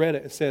before we read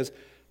it, it says,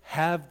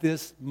 have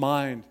this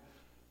mind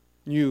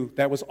you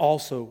that was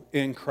also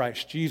in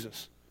Christ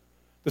Jesus.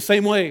 The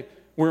same way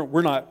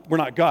we're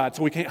not God,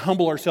 so we can't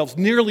humble ourselves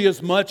nearly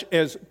as much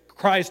as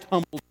Christ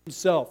humbled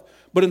Himself.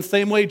 But in the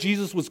same way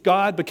Jesus was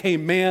God,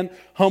 became man,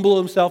 humbled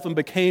Himself, and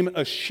became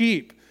a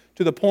sheep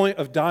to the point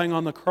of dying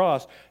on the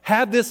cross.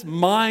 Have this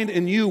mind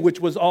in you, which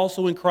was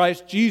also in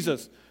Christ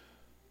Jesus.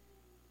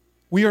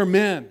 We are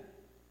men,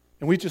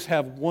 and we just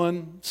have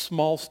one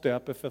small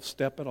step, if a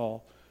step at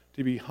all,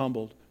 to be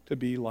humbled, to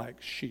be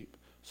like sheep,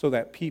 so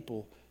that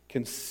people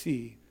can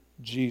see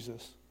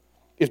Jesus.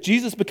 If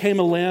Jesus became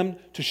a lamb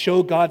to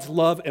show God's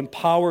love and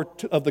power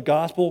of the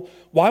gospel,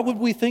 why would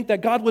we think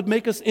that God would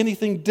make us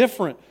anything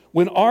different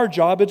when our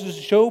job is to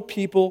show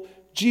people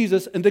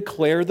Jesus and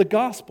declare the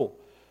gospel?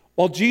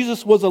 While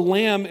Jesus was a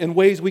lamb in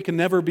ways we can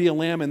never be a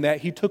lamb in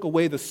that He took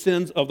away the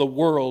sins of the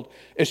world,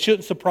 it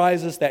shouldn't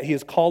surprise us that He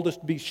has called us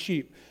to be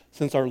sheep,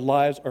 since our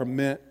lives are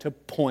meant to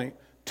point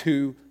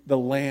to the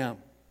Lamb. Have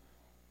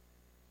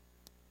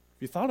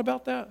you thought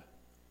about that?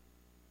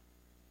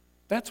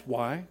 That's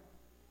why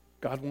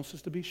God wants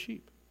us to be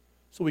sheep,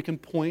 so we can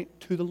point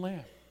to the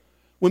Lamb.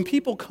 When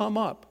people come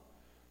up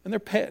and they're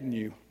petting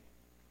you,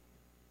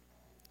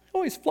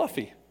 oh, he's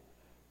fluffy,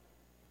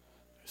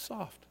 he's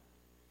soft,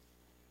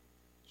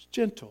 he's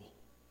gentle,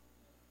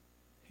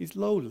 he's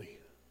lowly,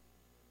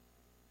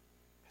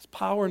 has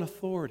power and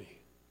authority,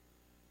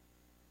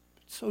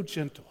 but so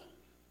gentle,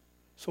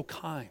 so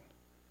kind,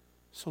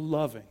 so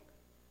loving.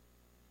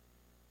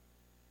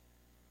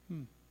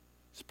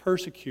 He's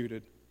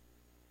persecuted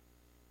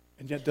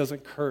and yet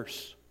doesn't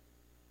curse.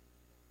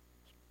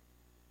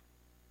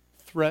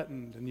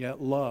 Threatened and yet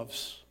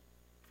loves.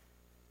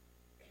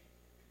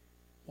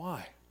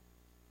 Why?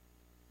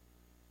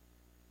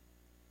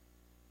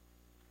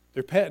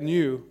 They're petting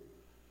you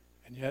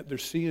and yet they're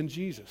seeing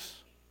Jesus,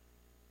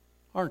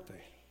 aren't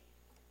they?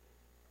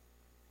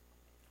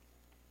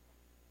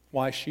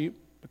 Why sheep?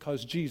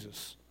 Because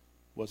Jesus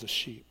was a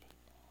sheep.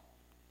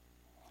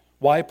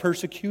 Why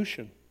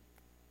persecution?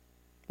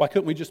 Why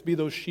couldn't we just be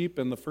those sheep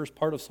in the first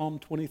part of Psalm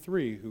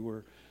 23 who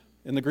were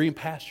in the green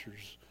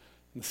pastures,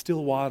 in the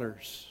still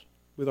waters,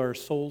 with our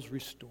souls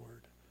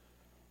restored?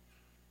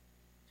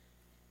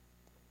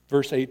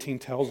 Verse 18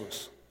 tells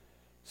us,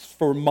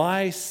 for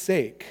my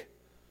sake,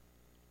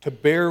 to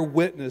bear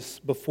witness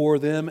before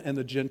them and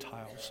the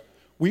Gentiles.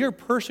 We are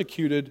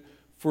persecuted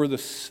for the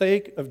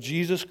sake of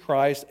Jesus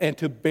Christ and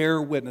to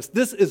bear witness.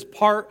 This is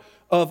part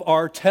of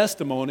our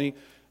testimony.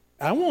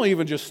 I won't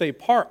even just say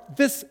part.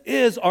 This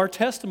is our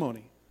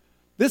testimony.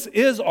 This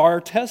is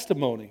our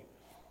testimony.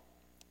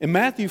 In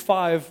Matthew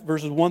 5,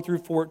 verses 1 through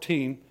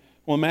 14,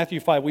 well, in Matthew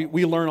 5,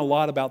 we learn a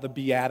lot about the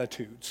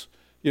Beatitudes.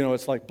 You know,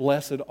 it's like,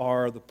 blessed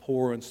are the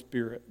poor in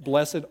spirit.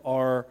 Blessed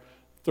are,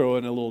 throw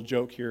in a little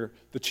joke here,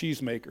 the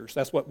cheesemakers.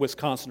 That's what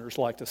Wisconsiners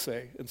like to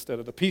say. Instead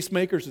of the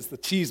peacemakers, it's the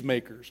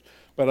cheesemakers.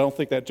 But I don't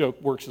think that joke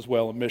works as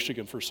well in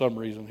Michigan for some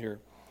reason here.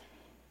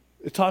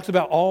 It talks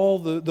about all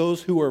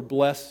those who are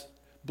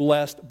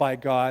blessed by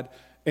God,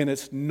 and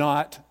it's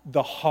not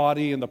the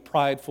haughty and the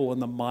prideful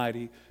and the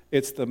mighty.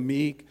 It's the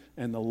meek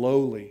and the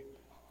lowly.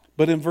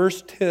 But in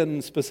verse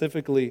 10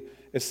 specifically,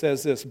 it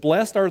says this,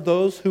 blessed are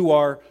those who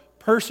are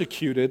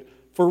persecuted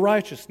for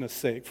righteousness'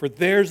 sake, for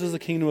theirs is the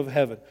kingdom of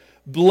heaven.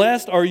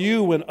 Blessed are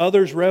you when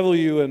others revile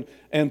you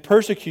and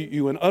persecute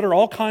you and utter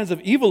all kinds of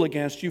evil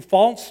against you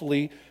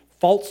falsely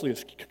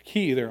is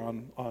key there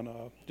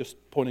on just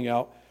pointing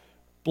out,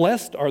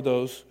 Blessed are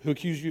those who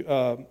accuse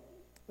you,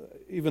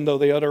 even though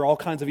they utter all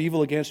kinds of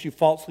evil against you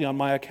falsely on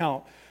my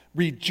account.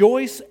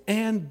 Rejoice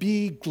and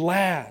be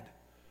glad.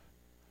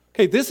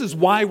 Okay, this is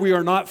why we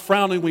are not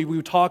frowning when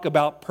we talk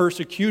about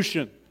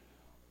persecution.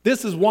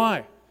 This is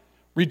why.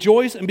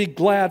 Rejoice and be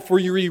glad, for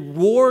your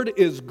reward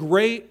is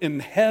great in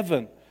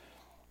heaven.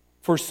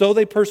 For so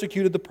they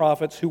persecuted the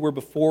prophets who were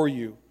before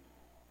you.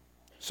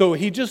 So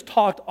he just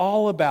talked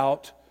all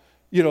about,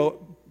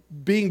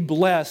 being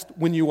blessed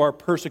when you are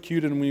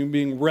persecuted and when you're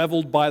being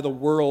reviled by the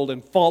world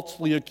and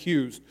falsely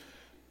accused.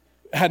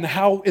 And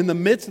how in the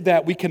midst of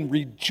that we can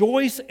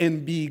rejoice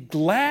and be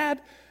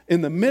glad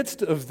in the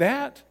midst of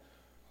that.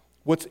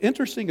 What's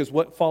interesting is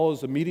what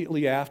follows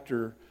immediately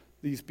after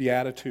these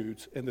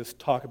Beatitudes and this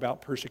talk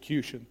about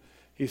persecution.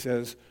 He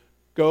says,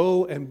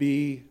 go and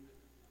be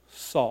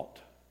salt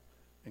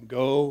and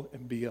go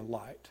and be a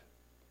light.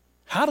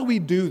 How do we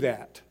do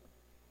that?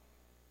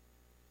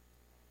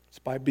 It's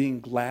by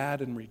being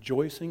glad and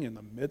rejoicing in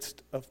the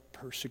midst of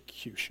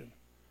persecution.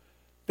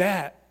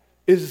 That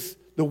is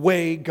the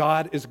way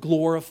God is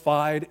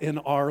glorified in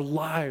our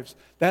lives.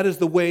 That is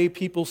the way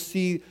people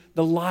see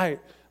the light.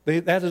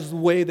 That is the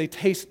way they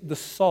taste the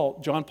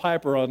salt. John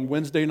Piper on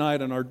Wednesday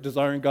night in our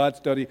Desiring God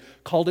study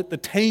called it the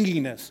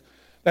tanginess.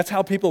 That's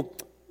how people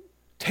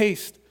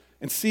taste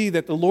and see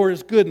that the Lord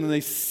is good, and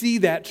they see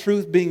that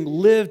truth being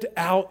lived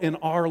out in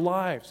our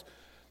lives.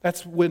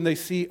 That's when they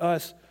see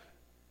us,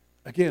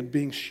 again,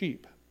 being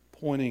sheep,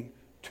 pointing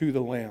to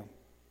the Lamb.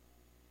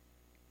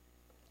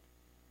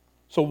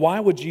 So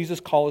why would Jesus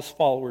call his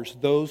followers,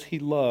 those he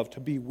loved, to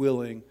be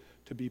willing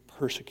to be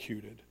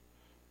persecuted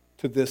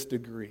to this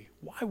degree?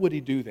 Why would he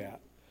do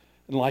that?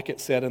 And like it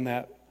said in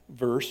that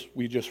verse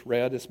we just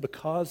read, it's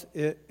because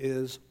it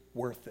is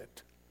worth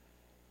it.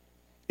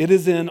 It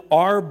is in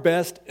our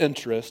best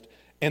interest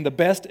and the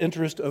best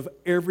interest of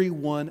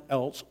everyone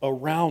else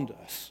around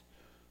us.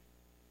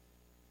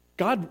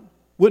 God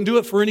wouldn't do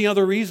it for any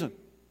other reason.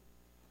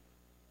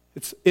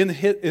 It's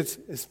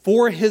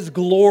for his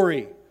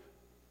glory.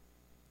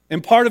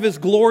 And part of his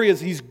glory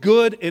is he's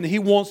good and he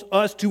wants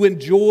us to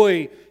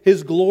enjoy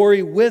his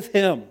glory with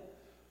him.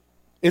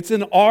 It's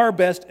in our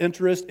best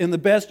interest, in the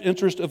best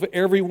interest of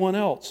everyone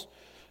else.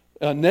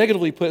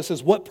 Negatively put, it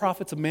says, what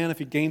profits a man if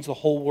he gains the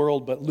whole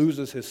world but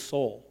loses his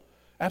soul?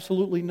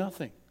 Absolutely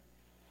nothing.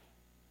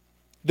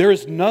 There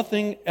is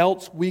nothing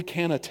else we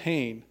can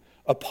attain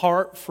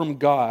apart from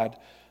God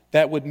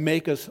that would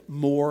make us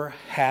more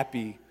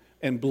happy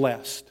and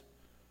blessed.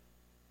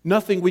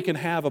 Nothing we can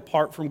have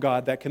apart from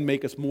God that can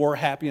make us more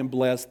happy and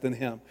blessed than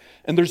him.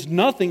 And there's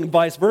nothing,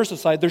 vice versa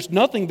side, there's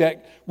nothing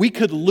that we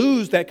could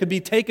lose that could be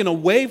taken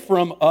away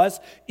from us,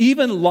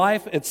 even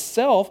life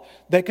itself,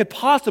 that could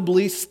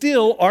possibly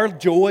steal our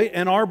joy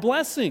and our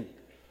blessing.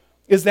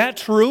 Is that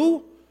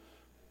true?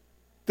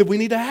 That we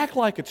need to act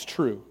like it's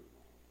true.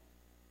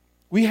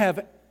 We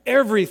have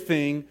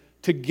everything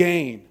to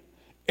gain,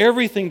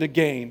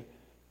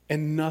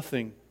 and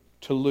nothing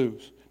to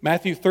lose.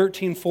 Matthew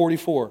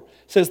 13:44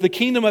 says, the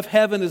kingdom of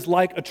heaven is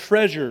like a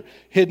treasure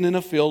hidden in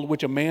a field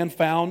which a man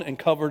found and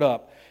covered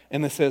up.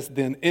 And it says,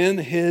 then in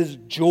his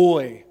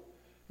joy,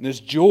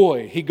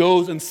 he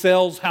goes and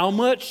sells how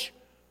much?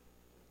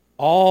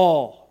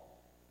 All.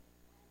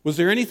 Was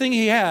there anything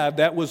he had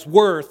that was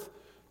worth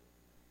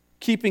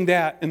keeping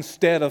that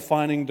instead of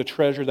finding the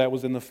treasure that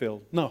was in the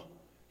field? No.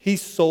 He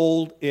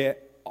sold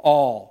it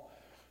all.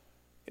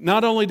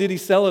 Not only did he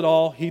sell it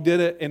all, he did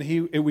it and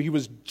he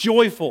was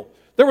joyful.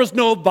 There was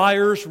no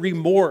buyer's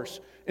remorse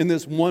in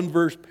this one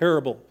verse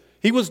parable.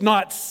 He was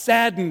not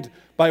saddened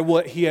by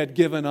what he had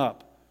given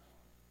up.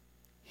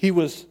 He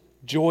was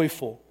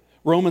joyful.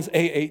 Romans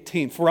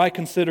 8:18, for I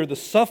consider the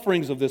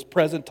sufferings of this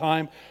present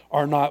time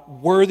are not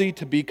worthy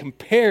to be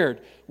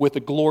compared with the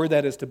glory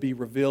that is to be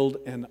revealed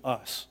in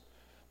us.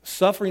 The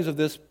sufferings of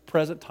this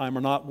present time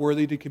are not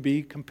worthy to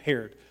be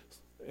compared.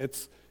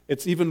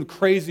 It's even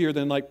crazier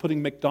than like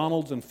putting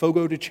McDonald's and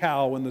Fogo de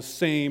Chao in the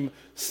same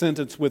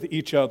sentence with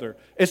each other.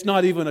 It's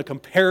not even a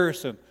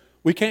comparison.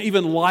 We can't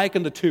even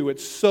liken the two.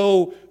 It's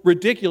so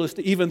ridiculous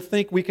to even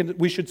think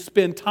we should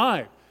spend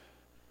time.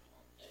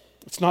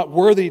 It's not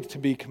worthy to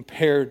be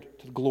compared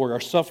to the glory. Our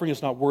suffering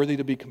is not worthy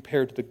to be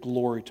compared to the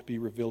glory to be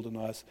revealed in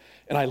us.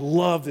 And I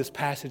love this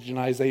passage in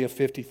Isaiah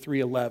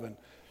 53:11.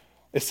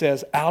 It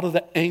says, out of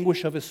the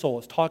anguish of his soul.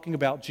 It's talking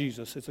about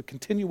Jesus. It's a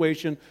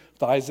continuation of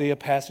the Isaiah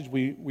passage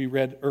we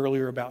read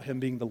earlier about him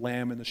being the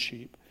lamb and the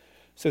sheep.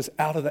 It says,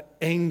 out of the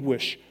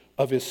anguish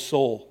of his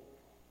soul,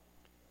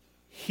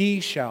 he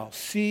shall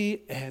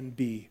see and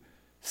be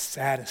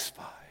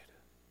satisfied.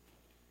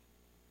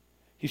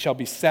 He shall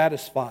be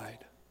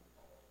satisfied.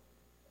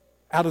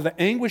 Out of the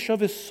anguish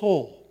of his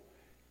soul,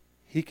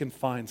 he can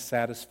find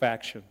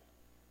satisfaction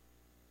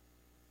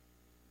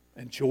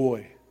and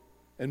joy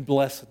and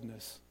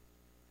blessedness.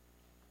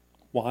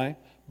 Why?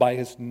 By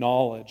his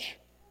knowledge.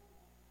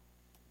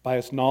 By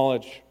his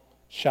knowledge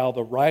shall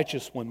the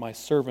righteous one, my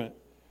servant,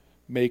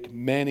 make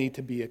many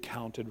to be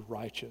accounted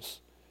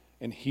righteous,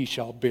 and he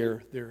shall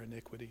bear their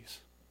iniquities.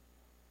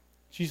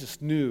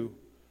 Jesus knew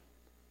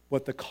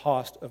what the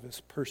cost of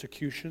his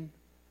persecution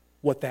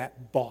what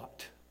that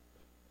bought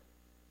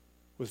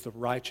was the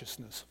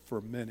righteousness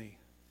for many.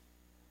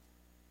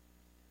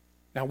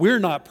 Now, we're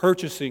not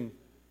purchasing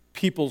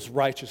people's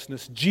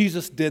righteousness.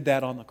 Jesus did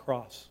that on the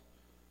cross.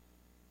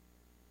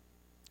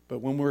 But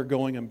when we're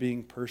going and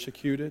being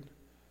persecuted,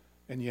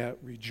 and yet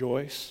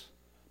rejoice,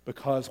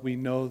 because we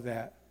know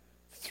that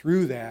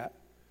through that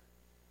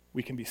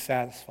we can be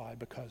satisfied,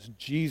 because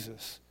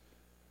Jesus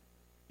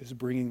is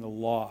bringing the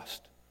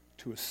lost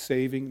to a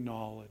saving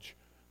knowledge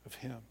of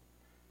Him,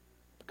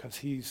 because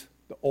He's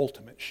the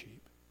ultimate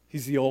sheep.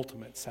 He's the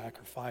ultimate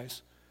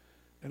sacrifice.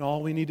 And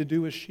all we need to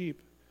do as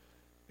sheep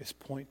is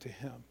point to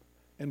Him.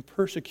 And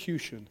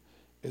persecution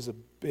is a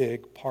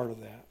big part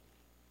of that.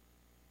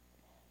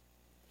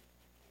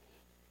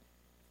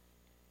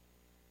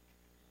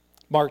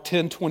 Mark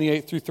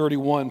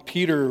 10:28-31,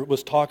 Peter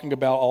was talking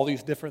about all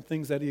these different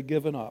things that he had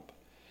given up.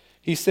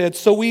 He said,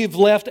 "So we've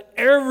left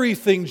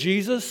everything,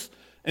 Jesus,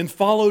 and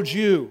followed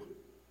you."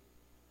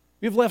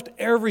 We've left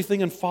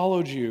everything and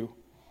followed you.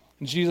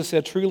 And Jesus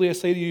said, "Truly I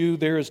say to you,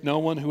 there is no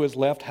one who has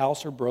left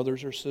house or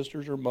brothers or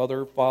sisters or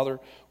mother or father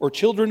or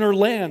children or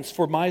lands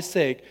for my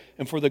sake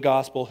and for the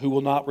gospel who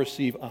will not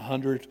receive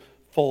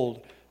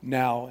 100-fold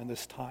now in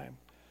this time.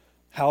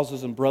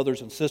 Houses and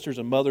brothers and sisters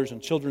and mothers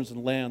and children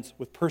and lands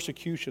with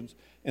persecutions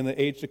in the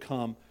age to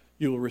come,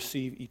 you will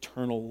receive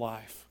eternal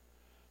life."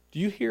 Do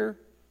you hear?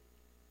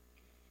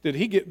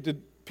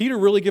 Did Peter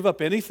really give up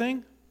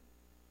anything?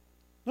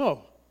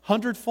 No,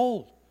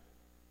 100-fold.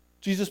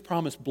 Jesus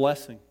promised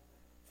blessing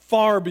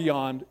far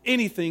beyond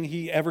anything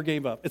he ever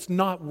gave up. It's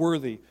not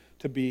worthy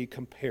to be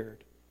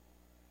compared.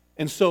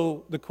 And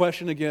so the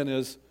question again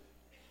is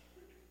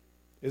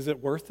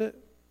it worth it?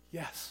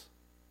 Yes.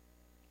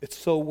 It's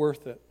so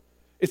worth it.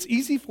 It's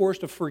easy for us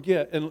to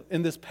forget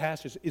in this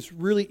passage. It's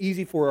really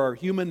easy for our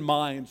human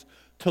minds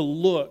to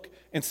look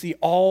and see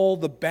all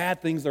the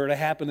bad things that are to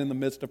happen in the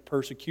midst of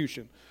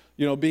persecution.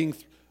 You know, being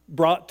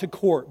brought to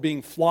court,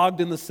 being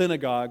flogged in the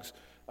synagogues,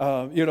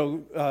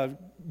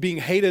 being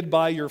hated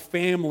by your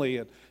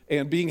family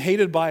and being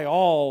hated by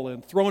all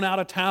and thrown out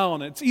of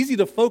town. It's easy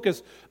to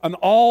focus on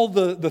all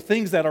the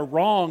things that are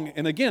wrong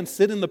and again,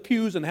 sit in the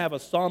pews and have a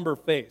somber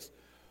face.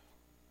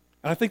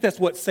 And I think that's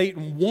what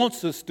Satan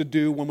wants us to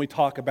do when we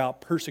talk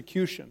about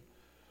persecution.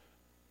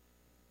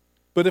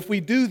 But if we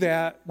do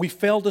that, we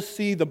fail to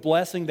see the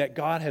blessing that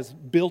God has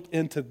built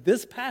into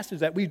this passage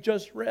that we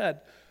just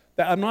read,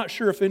 that I'm not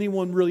sure if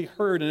anyone really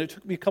heard, and it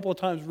took me a couple of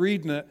times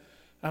reading it,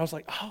 and I was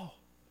like, oh,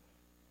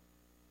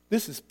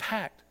 this is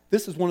packed.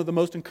 This is one of the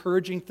most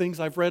encouraging things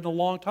I've read in a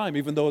long time,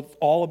 even though it's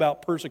all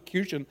about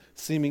persecution,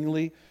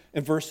 seemingly.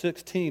 In verse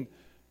 16,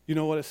 you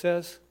know what it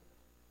says?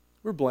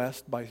 We're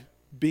blessed by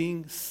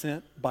being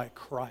sent by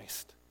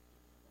Christ.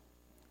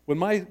 When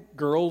my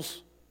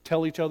girls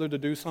tell each other to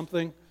do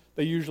something,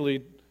 they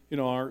usually,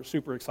 aren't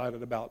super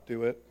excited about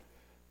do it.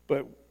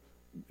 But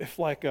if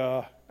I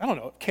don't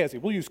know,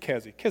 Kezzy, we'll use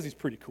Kezzy. Kezzy's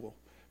pretty cool.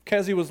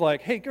 Kezzy was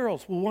like, "Hey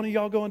girls, will one of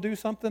y'all go and do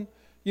something?"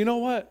 You know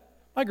what?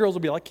 My girls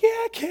will be like,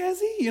 "Yeah,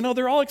 Kezzy."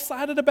 They're all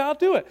excited about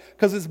do it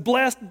because it's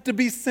blessed to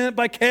be sent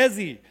by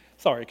Kezzy.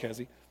 Sorry,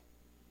 Kezzy.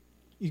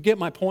 You get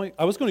my point?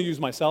 I was going to use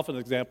myself as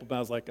an example, but I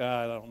was like,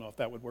 I don't know if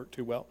that would work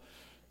too well.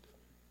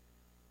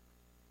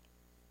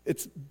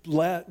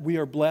 We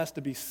are blessed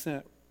to be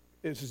sent.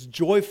 It's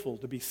joyful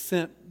to be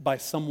sent by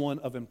someone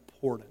of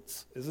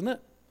importance, isn't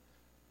it?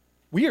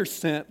 We are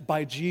sent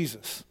by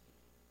Jesus.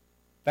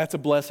 That's a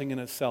blessing in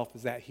itself,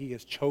 is that He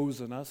has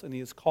chosen us and He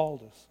has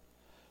called us.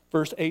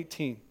 Verse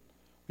 18,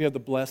 we have the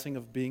blessing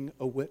of being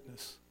a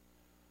witness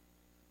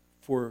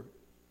for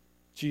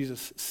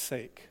Jesus'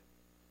 sake.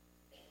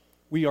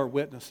 We are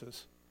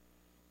witnesses.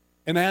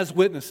 And as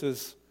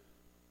witnesses,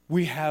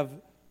 we have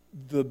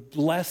the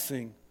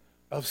blessing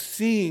of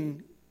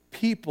seeing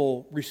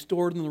people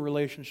restored in the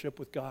relationship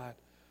with God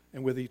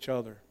and with each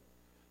other.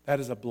 That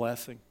is a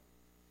blessing.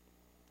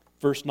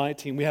 Verse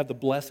 19, we have the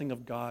blessing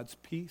of God's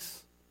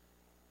peace.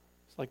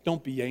 It's like,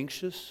 don't be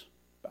anxious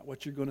about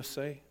what you're going to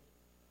say.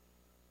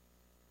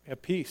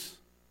 Have peace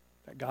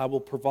that God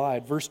will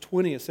provide. Verse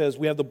 20, it says,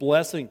 we have the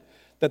blessing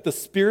that the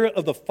Spirit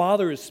of the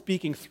Father is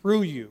speaking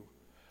through you.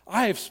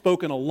 I have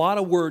spoken a lot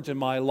of words in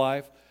my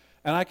life,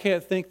 and I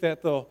can't think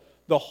that the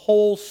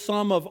whole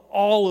sum of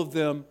all of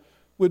them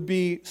would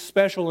be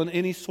special in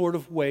any sort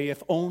of way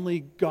if only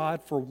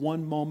God for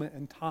one moment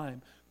in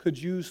time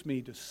could use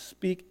me to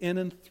speak in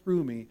and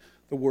through me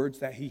the words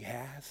that He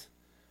has.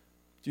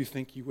 Do you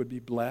think you would be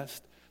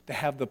blessed to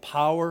have the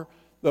power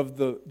of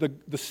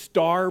the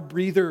star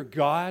breather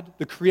God,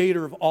 the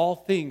creator of all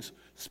things,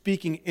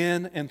 speaking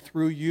in and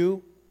through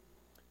you?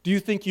 Do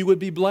you think you would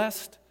be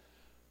blessed?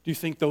 Do you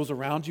think those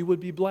around you would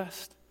be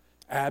blessed?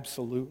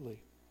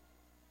 Absolutely.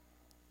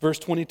 Verse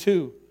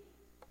 22,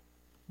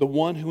 the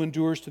one who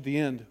endures to the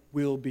end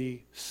will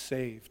be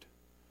saved.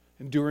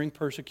 Enduring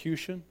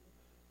persecution,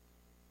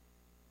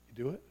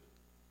 you do it,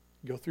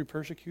 you go through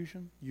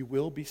persecution, you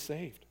will be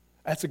saved.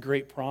 That's a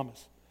great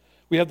promise.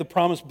 We have the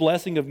promised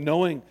blessing of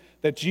knowing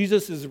that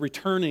Jesus is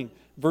returning,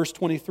 verse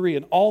 23,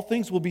 and all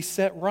things will be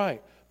set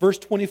right. Verse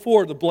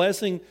 24, the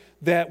blessing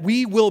that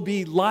we will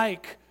be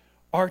like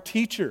our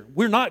teacher.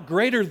 We're not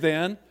greater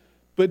than,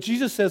 but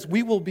Jesus says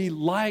we will be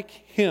like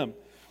him.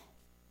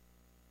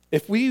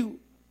 If we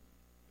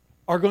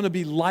are going to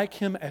be like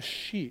him as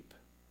sheep,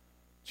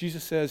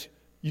 Jesus says,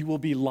 you will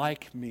be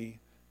like me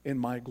in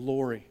my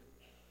glory.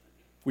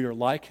 If we are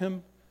like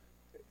him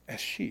as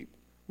sheep,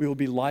 we will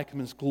be like him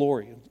in his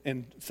glory.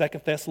 In 2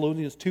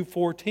 Thessalonians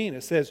 2:14,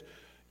 it says,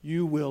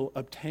 you will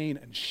obtain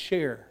and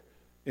share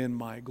in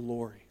my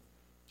glory.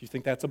 Do you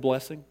think that's a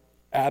blessing?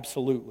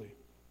 Absolutely.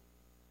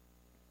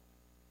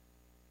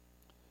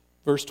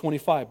 Verse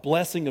 25,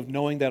 blessing of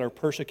knowing that our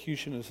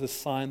persecution is a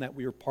sign that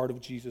we are part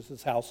of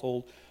Jesus'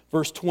 household.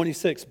 Verse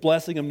 26,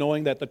 blessing of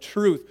knowing that the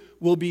truth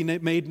will be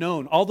made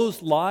known. All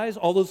those lies,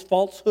 all those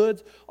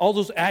falsehoods, all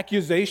those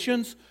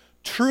accusations,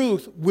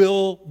 truth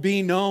will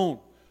be known.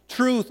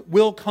 Truth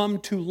will come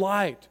to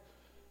light.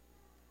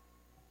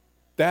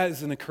 That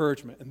is an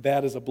encouragement, and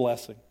that is a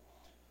blessing.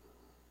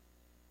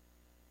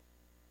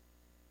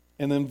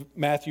 And then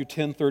Matthew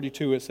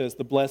 10:32, it says,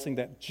 the blessing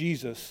that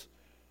Jesus,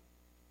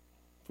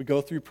 if we go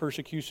through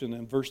persecution,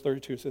 in verse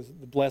 32, it says,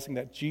 the blessing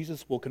that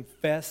Jesus will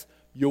confess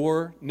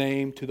your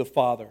name to the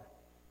Father.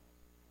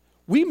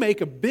 We make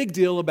a big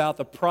deal about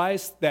the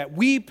price that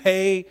we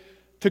pay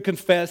to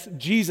confess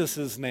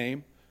Jesus'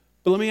 name.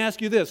 But let me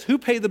ask you this, who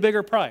paid the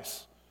bigger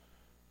price?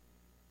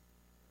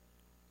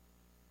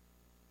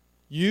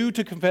 You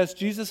to confess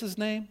Jesus'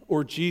 name,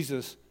 or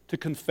Jesus to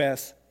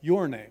confess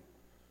your name?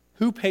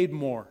 Who paid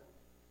more?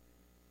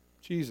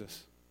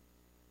 Jesus.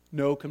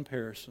 No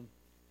comparison.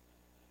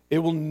 It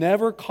will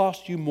never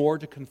cost you more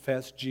to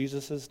confess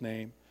Jesus'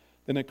 name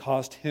than it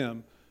cost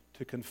him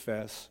to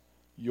confess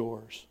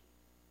yours.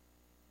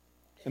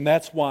 And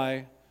that's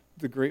why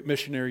the great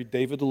missionary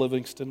David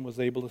Livingstone was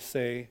able to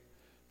say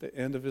at the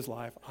end of his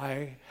life,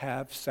 I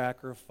have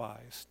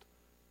sacrificed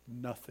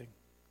nothing.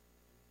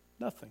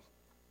 Nothing.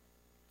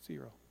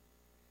 Zero.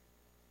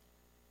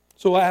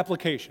 So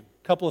application.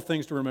 A couple of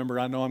things to remember.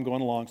 I know I'm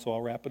going along, so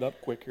I'll wrap it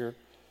up quick here.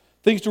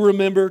 Things to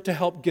remember to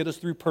help get us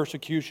through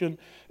persecution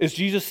is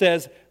Jesus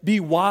says, be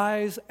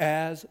wise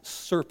as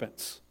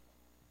serpents.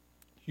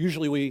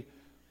 Usually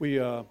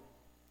we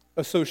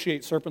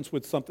associate serpents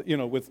with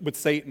something, with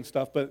Satan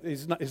stuff, but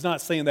he's not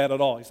saying that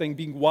at all. He's saying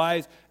being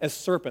wise as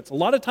serpents. A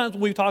lot of times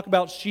when we talk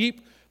about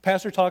sheep,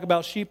 pastors talk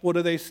about sheep, what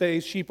do they say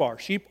sheep are?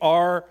 Sheep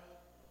are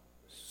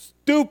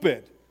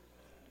stupid.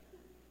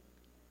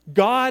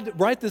 God,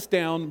 write this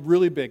down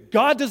really big.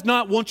 God does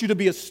not want you to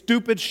be a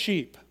stupid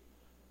sheep.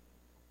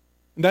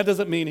 And that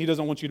doesn't mean he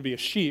doesn't want you to be a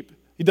sheep.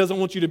 He doesn't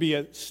want you to be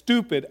a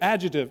stupid,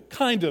 adjective,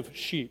 kind of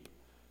sheep.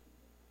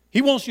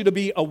 He wants you to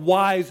be a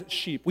wise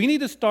sheep. We need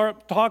to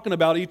start talking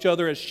about each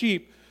other as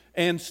sheep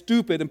and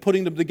stupid and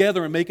putting them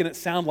together and making it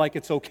sound like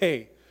it's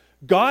okay.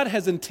 God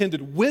has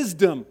intended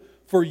wisdom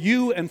for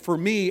you and for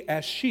me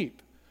as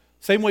sheep.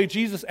 Same way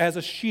Jesus as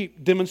a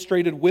sheep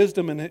demonstrated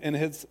wisdom in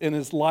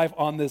his life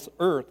on this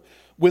earth.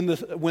 When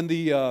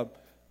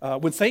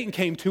Satan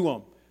came to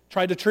him,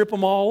 tried to trip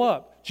them all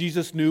up,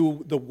 Jesus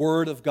knew the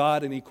word of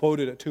God and he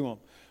quoted it to him.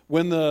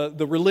 When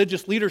the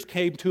religious leaders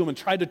came to him and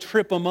tried to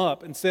trip him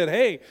up and said,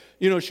 hey,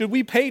 should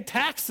we pay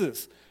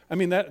taxes? I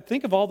mean,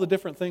 think of all the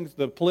different things,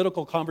 the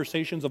political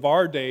conversations of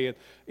our day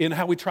and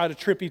how we try to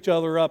trip each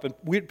other up and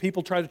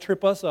people try to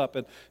trip us up.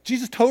 And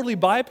Jesus totally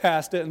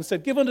bypassed it and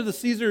said, give unto the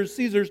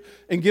Caesar's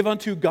and give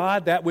unto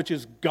God that which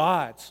is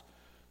God's.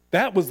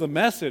 That was the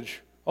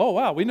message. Oh,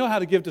 wow, we know how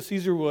to give to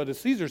Caesar what is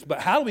Caesar's,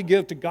 but how do we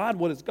give to God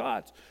what is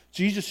God's?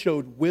 Jesus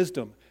showed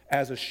wisdom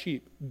as a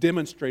sheep,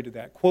 demonstrated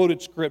that,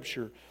 quoted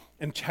Scripture,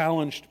 and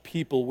challenged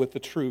people with the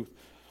truth.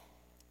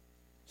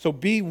 So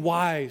be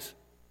wise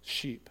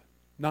sheep,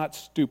 not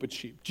stupid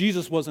sheep.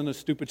 Jesus wasn't a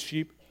stupid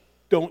sheep.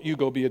 Don't you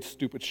go be a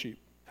stupid sheep.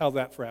 How's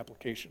that for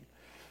application?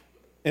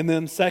 And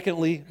then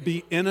secondly,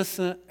 be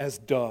innocent as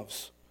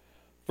doves.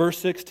 Verse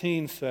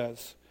 16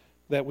 says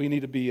that we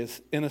need to be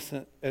as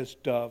innocent as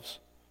doves.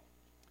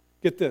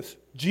 Get this,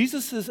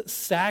 Jesus'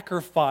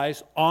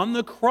 sacrifice on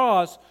the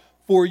cross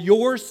for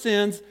your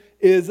sins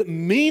is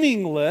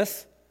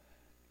meaningless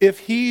if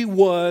he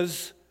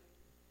was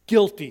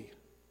guilty.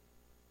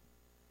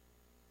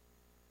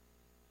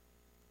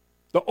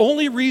 The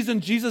only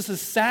reason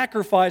Jesus'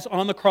 sacrifice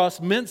on the cross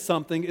meant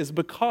something is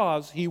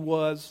because he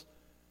was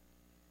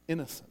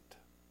innocent.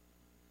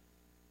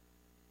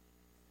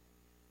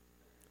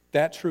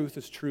 That truth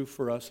is true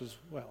for us as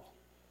well.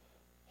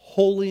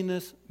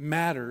 Holiness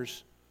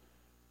matters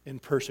in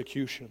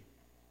persecution.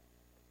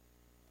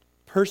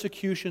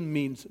 Persecution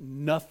means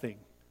nothing,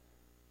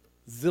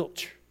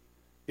 zilch,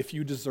 if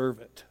you deserve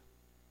it.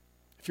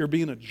 If you're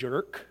being a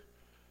jerk,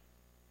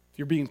 if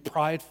you're being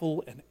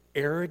prideful and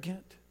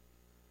arrogant,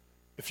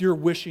 if you're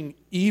wishing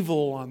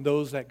evil on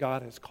those that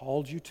God has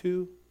called you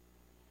to,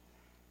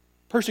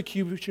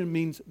 persecution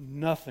means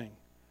nothing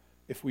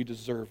if we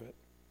deserve it.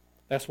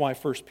 That's why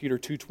 1 Peter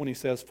 2:20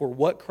 says, for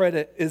what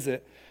credit is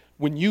it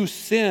when you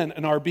sin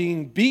and are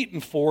being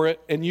beaten for it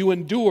and you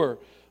endure?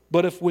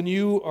 But if when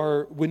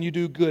you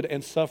do good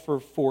and suffer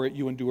for it,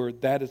 you endure,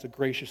 that is a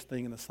gracious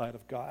thing in the sight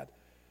of God.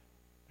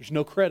 There's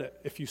no credit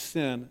if you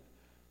sin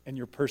and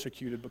you're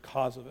persecuted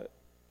because of it.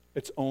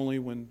 It's only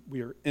when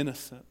we are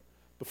innocent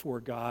before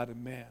God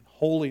and man.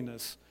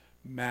 Holiness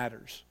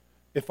matters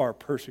if our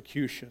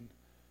persecution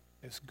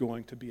is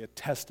going to be a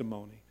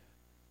testimony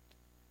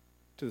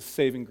to the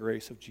saving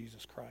grace of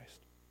Jesus Christ.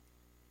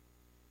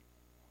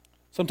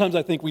 Sometimes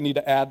I think we need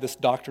to add this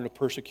doctrine of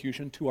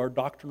persecution to our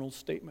doctrinal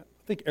statement.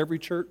 I think every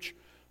church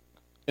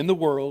in the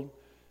world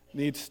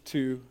needs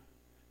to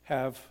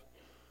have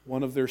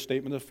one of their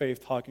statement of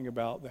faith talking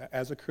about that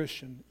as a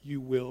Christian,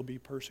 you will be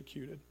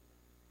persecuted.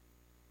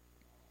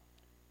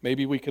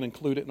 Maybe we can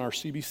include it in our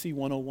CBC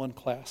 101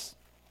 class.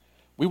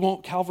 We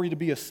want Calvary to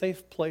be a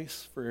safe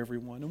place for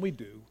everyone, and we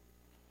do.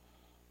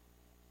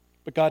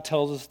 But God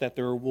tells us that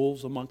there are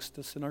wolves amongst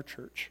us in our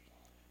church.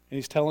 And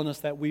He's telling us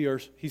that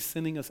He's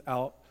sending us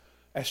out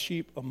as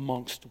sheep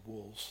amongst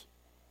wolves.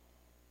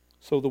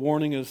 So the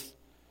warning is,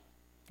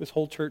 this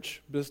whole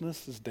church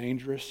business is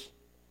dangerous,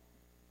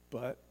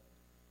 but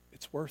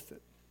it's worth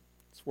it.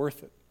 It's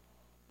worth it.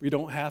 We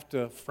don't have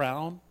to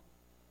frown.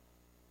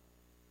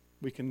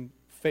 We can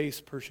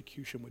face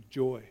persecution with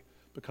joy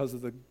because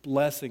of the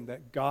blessing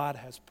that God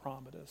has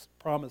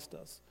promised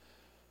us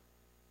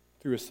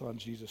through His Son,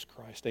 Jesus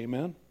Christ.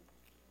 Amen?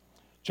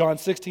 John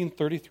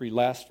 16:33,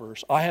 last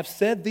verse. I have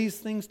said these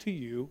things to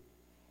you,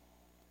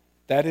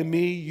 that in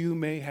me you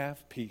may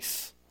have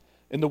peace.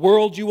 In the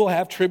world you will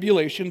have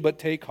tribulation, but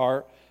take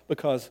heart,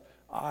 because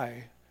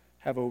I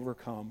have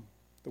overcome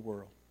the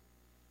world.